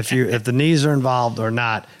 if the knees are involved or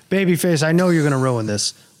not. Babyface, I know you're going to ruin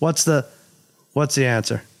this. What's the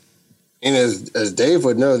answer? And as Dave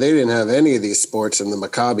would know, they didn't have any of these sports in the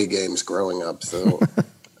Maccabi games growing up. So,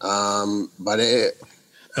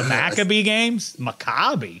 the Maccabee games?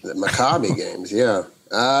 Maccabi. The Maccabi games, yeah.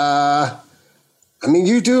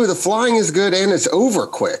 The flying is good and it's over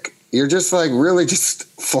quick. You're just like really just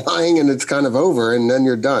flying and it's kind of over and then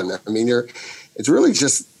you're done. I mean, it's really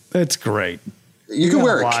just. It's great. You can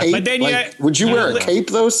wear a cape. But then would you wear a cape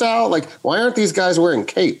though, Sal? Like, why aren't these guys wearing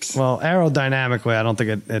capes? Well, aerodynamically, I don't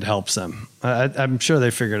think it helps them. I'm sure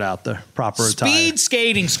they figured out the proper attire. Speed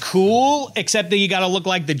skating's cool, except that you got to look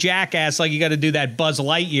like the jackass. Like you got to do that Buzz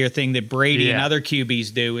Lightyear thing that Brady and other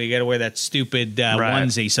QBs do. You got to wear that stupid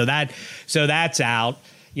onesie. So that's out.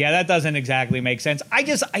 Yeah, that doesn't exactly make sense. I'm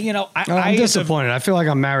disappointed. I feel like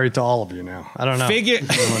I'm married to all of you now. I don't know.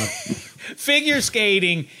 Figure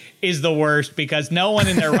skating is the worst because no one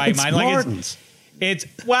in their right mind. Martin's.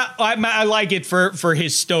 I like it for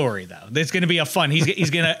his story though. It's going to be a fun.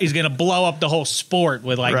 He's gonna blow up the whole sport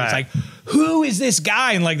with like It's like, who is this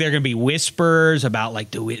guy? And like there are going to be whispers about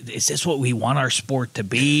like, is this what we want our sport to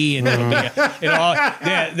be? And there'll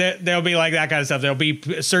be like that kind of stuff. There'll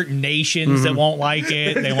be certain nations that won't like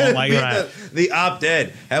it. They won't like it. The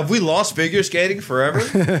opt-ed. Have we lost figure skating forever?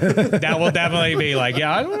 That will definitely be like,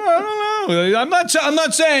 I don't know. I'm not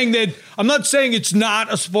saying it's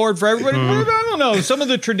not a sport for everybody. But I don't know. Some of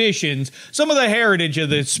the traditions, some of the heritage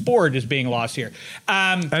of the sport is being lost here.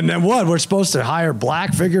 And then what? We're supposed to hire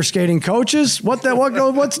black figure skating coaches? What's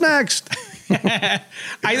next?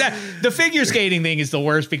 The figure skating thing is the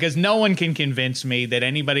worst because no one can convince me that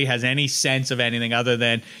anybody has any sense of anything other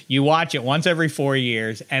than you watch it once every 4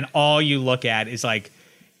 years and all you look at is like,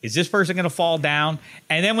 is this person going to fall down?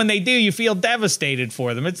 And then when they do, you feel devastated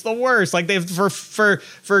for them. It's the worst. Like they've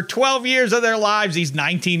for 12 years of their lives, these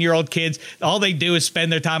 19-year-old kids, all they do is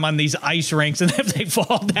spend their time on these ice rinks. And if they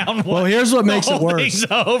fall down, here's what makes it worse.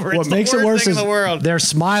 What makes it worse is they're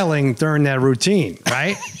smiling during that routine,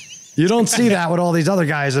 right? You don't see that with all these other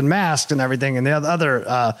guys in masks and everything and the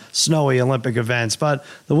other snowy Olympic events. But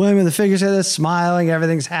the women, the figures, they're smiling.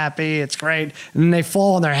 Everything's happy. It's great. And then they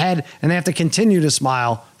fall on their head and they have to continue to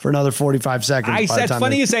smile for another 45 seconds. It's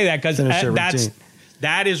funny you say that because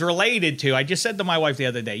that is related to. I just said to my wife the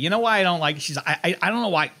other day, you know why I don't like it? I don't know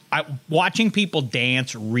why. Watching people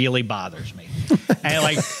dance really bothers me. And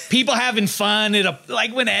like people having fun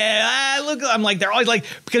like when I'm like they're always like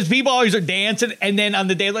because people always are dancing and then on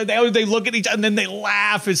the day like they look at each other and then they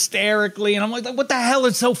laugh hysterically and I'm like what the hell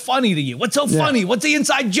is so funny to you? What's so funny? What's the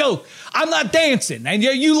inside joke? I'm not dancing and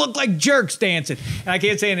you look like jerks dancing and I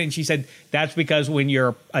can't say it. And she said that's because when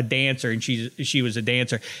you're a dancer and she was a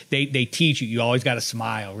dancer they teach you always got to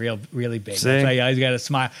smile really big. So you always got to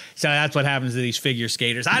smile. So that's what happens to these figure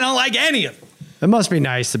skaters. I don't like any of them. It must be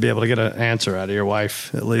nice to be able to get an answer out of your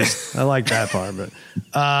wife, at least. I like that part. But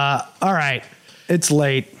all right, it's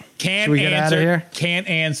late. Should we get out of here? Can't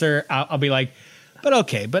answer. I'll be like, but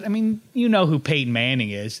okay. But I mean, you know who Peyton Manning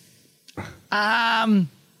is. I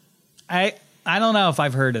don't know if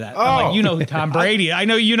I've heard of that. I'm like, you know who Tom Brady. I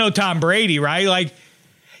know you know Tom Brady, right? Like,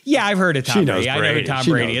 Yeah, I've heard of Tom knows Brady. I know who Tom She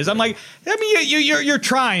Brady knows is. I'm like, I mean, you're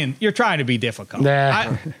trying to be difficult.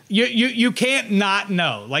 Nah. You can't not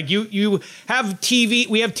know. Like you have TV.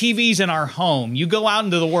 We have TVs in our home. You go out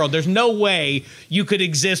into the world. There's no way you could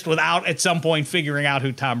exist without at some point figuring out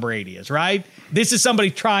who Tom Brady is. Right? This is somebody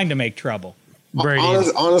trying to make trouble. Brady.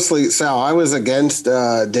 Honestly, Sal, I was against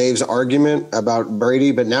Dave's argument about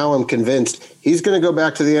Brady, but now I'm convinced he's going to go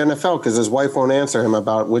back to the NFL because his wife won't answer him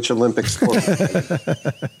about which Olympic sport.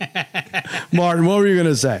 Martin, what were you going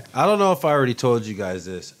to say? I don't know if I already told you guys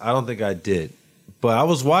this. I don't think I did. But I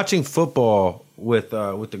was watching football with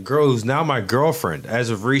the girl who's now my girlfriend as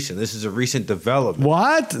of recent. This is a recent development.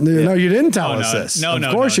 What? No, you didn't tell us this. No,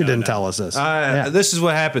 of course you didn't tell us this. This is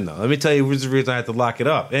what happened though. Let me tell you the reason I had to lock it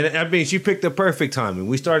up. And I mean, she picked the perfect timing.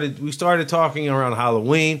 We started talking around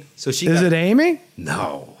Halloween. So she Is it Amy?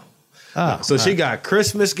 No. Oh, So she got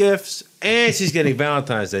Christmas gifts and she's getting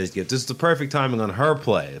Valentine's Day's gifts. This is the perfect timing on her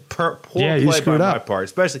play. Poor you play screwed by my up. part,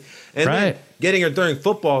 especially. And then getting her during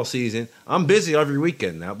football season. I'm busy every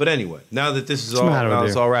weekend now. But anyway, now that this is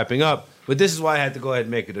all wrapping up, but this is why I had to go ahead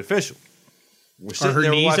and make it official. We're sitting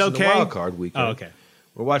there watching the wild card weekend. Oh, okay.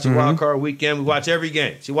 We're watching Wild Card Weekend. We watch every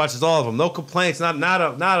game. She watches all of them. No complaints. Not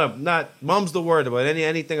mum's the word about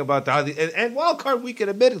anything about and Wild Card Weekend.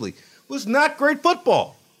 Admittedly, was not great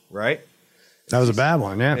football. Right. That was a bad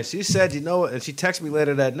one. Yeah. And she said, you know what? And she texted me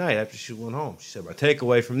later that night after she went home. She said, my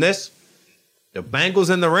takeaway from this: the Bengals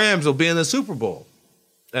and the Rams will be in the Super Bowl.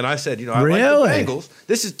 And I said, I like the Bengals.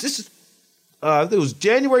 This is. It was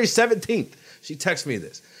January 17th. She texted me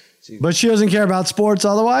this. But she doesn't care about sports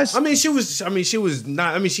otherwise?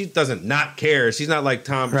 She doesn't not care. She's not like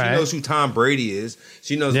Tom. Right. She knows who Tom Brady is.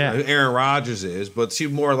 She knows who Aaron Rodgers is. But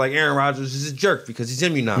she's more like Aaron Rodgers is a jerk because he's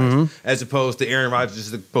immunized, as opposed to Aaron Rodgers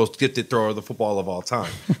is the most gifted thrower of the football of all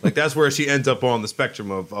time. Like, that's where she ends up on the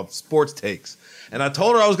spectrum of sports takes. And I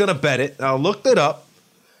told her I was going to bet it. And I looked it up,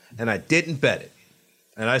 and I didn't bet it.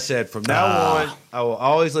 And I said, from now on, I will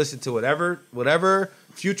always listen to whatever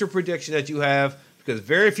future prediction that you have, because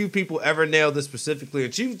very few people ever nailed this specifically.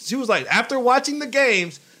 And she was like, after watching the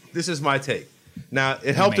games, this is my take. Now,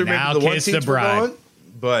 it helped her maybe the one teams were going,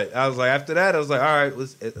 but I was like, after that, I was like, all right,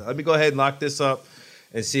 let me go ahead and lock this up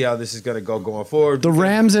and see how this is going to go going forward. The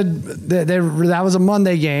Rams that was a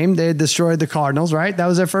Monday game. They had destroyed the Cardinals, right? That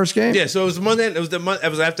was their first game? Yeah, so it was Monday. It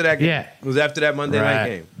was after that game. Yeah. It was after that Monday night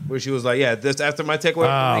game where she was like, yeah, this after my takeaway.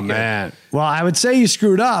 Oh, man. Well, I would say you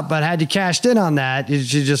screwed up, but had you cashed in on that, you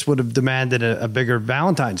just would have demanded a bigger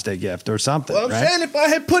Valentine's Day gift or something. Well, I'm saying if I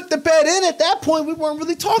had put the bet in at that point, we weren't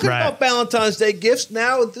really talking about Valentine's Day gifts.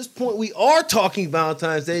 Now, at this point, we are talking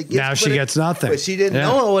Valentine's Day gifts. Now she gets nothing. But she didn't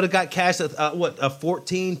know I would have got cashed at, a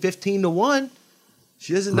 14, 15 to 1.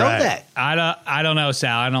 She doesn't know that. I don't know,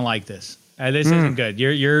 Sal. I don't like this. This isn't good.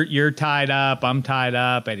 You're tied up. I'm tied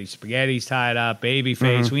up. Eddie Spaghetti's tied up.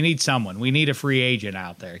 Babyface. We need someone. We need a free agent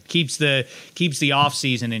out there. Keeps the off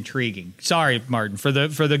season intriguing. Sorry, Martin, for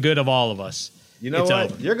the good of all of us. You know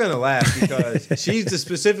what? You're gonna laugh because she just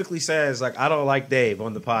specifically says like, I don't like Dave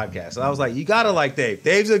on the podcast. So I was like, you gotta like Dave.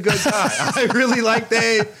 Dave's a good guy. I really like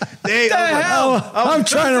Dave. I'm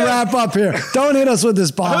trying to wrap up here. Don't hit us with this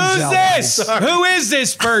bombshell. Who's this? Who is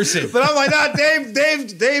this person? But I'm like, nah,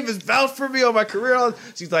 Dave has vouched for me on my career.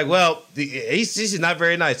 She's like, well, she's not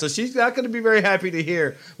very nice, so she's not going to be very happy to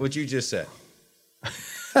hear what you just said.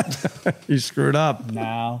 You screwed up.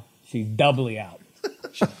 Now she's doubly out.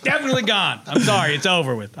 She's definitely gone. I'm sorry, it's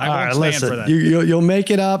over with. I won't stand for that. You'll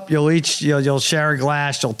make it up. You'll share a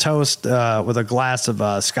glass. You'll toast with a glass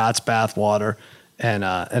of Scott's bath water. And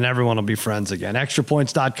everyone will be friends again.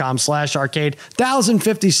 Extrapoints.com/arcade.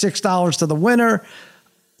 $1,056 to the winner.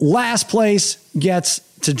 Last place gets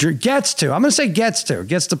the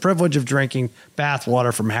privilege of drinking bath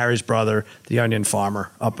water from Harry's brother, the onion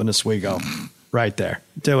farmer, up in Oswego. Right there.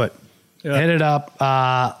 Do it. Yeah. Hit it up.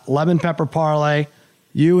 Lemon pepper parlay.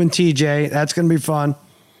 You and TJ. That's going to be fun.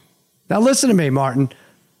 Now listen to me, Martin.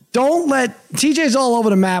 Don't let TJ's all over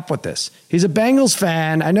the map with this. He's a Bengals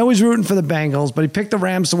fan. I know he's rooting for the Bengals, but he picked the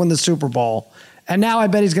Rams to win the Super Bowl. And now I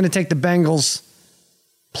bet he's going to take the Bengals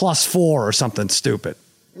 +4 or something stupid.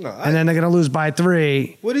 And then they're going to lose by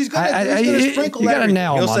 3. What he's going to sprinkle that.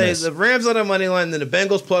 He'll say the Rams on the money line, then the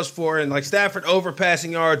Bengals +4, and like Stafford over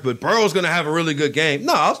passing yards, but Burrow's going to have a really good game.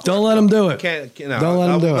 No, don't let him do it. Don't let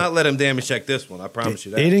him do it. Not let him Damashek this one. I promise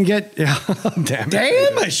you that. He didn't get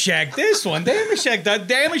Damashek this one.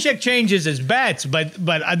 Damashek changes his bets, but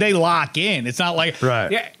they lock in. It's not like right.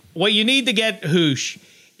 Yeah, what you need to get Hoosh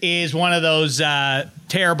is one of those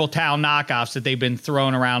terrible towel knockoffs that they've been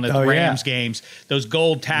throwing around at the Rams games, those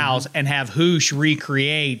gold towels, and have Hoosh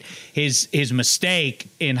recreate his mistake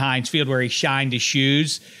in Heinz Field where he shined his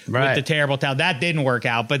shoes with the terrible towel. That didn't work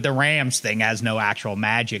out, but the Rams thing has no actual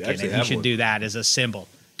magic in it. You should do that as a symbol.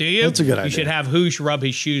 Do you? That's a good idea. You should have Hoosh rub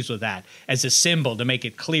his shoes with that as a symbol to make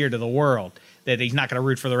it clear to the world that he's not going to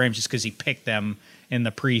root for the Rams just because he picked them in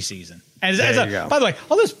the preseason. By the way,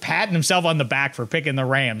 all this patting himself on the back for picking the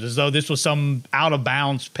Rams as though this was some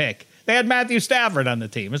out-of-bounds pick. They had Matthew Stafford on the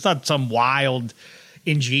team. It's not some wild,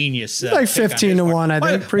 ingenious like 15-1, I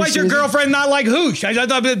think. Why's your girlfriend not like Hoosh? I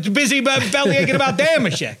thought busy bellyaching about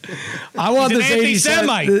Damashek. I want this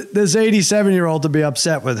 87-year-old to be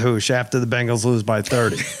upset with Hoosh after the Bengals lose by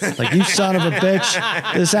 30. Like, you son of a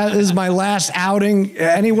bitch. This is my last outing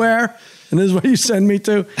anywhere, and this is what you send me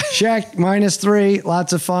to. Shaq, -3,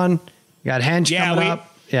 lots of fun. You got Hench coming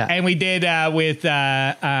up. Yeah. And we did with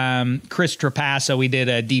Chris Trapasso, we did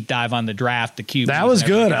a deep dive on the draft, the QB. That was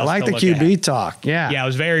good. I like the QB talk. Yeah. Yeah, it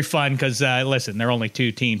was very fun because, listen, there are only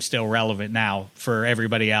 2 teams still relevant now for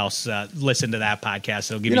everybody else. Listen to that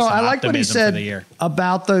podcast. It'll give you some I like optimism what he said for the year.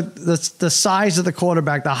 About the size of the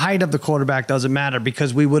quarterback, the height of the quarterback doesn't matter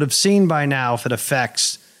because we would have seen by now if it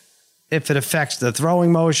affects the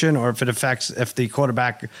throwing motion or if the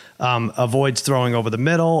quarterback avoids throwing over the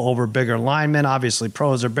middle, over bigger linemen. Obviously,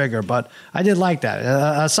 pros are bigger, but I did like that.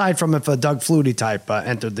 Aside from if a Doug Flutie type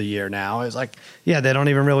entered the year now, it's like, they don't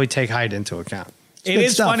even really take height into account. It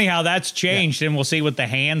is funny how that's changed, and we'll see with the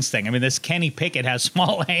hands thing. I mean, this Kenny Pickett has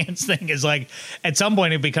small hands thing is like, at some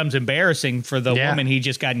point it becomes embarrassing for the woman he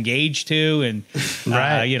just got engaged to, and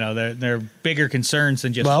they're bigger concerns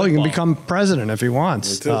than just football. He can become president if he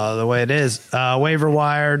wants, the way it is. Waiver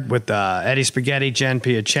wired with Eddie Spaghetti, Jen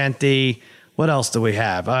Piacenti. What else do we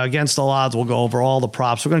have? Against all odds, we'll go over all the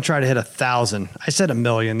props. We're going to try to hit 1,000. I said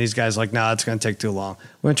 1,000,000. These guys are like, no, it's going to take too long.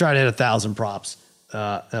 We're going to try to hit 1,000 props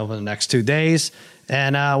over the next 2 days.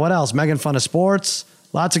 And what else? Megan Fun of Sports.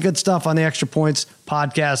 Lots of good stuff on the Extra Points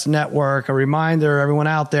Podcast Network. A reminder, everyone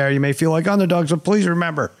out there, you may feel like underdogs, but please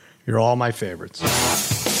remember, you're all my favorites.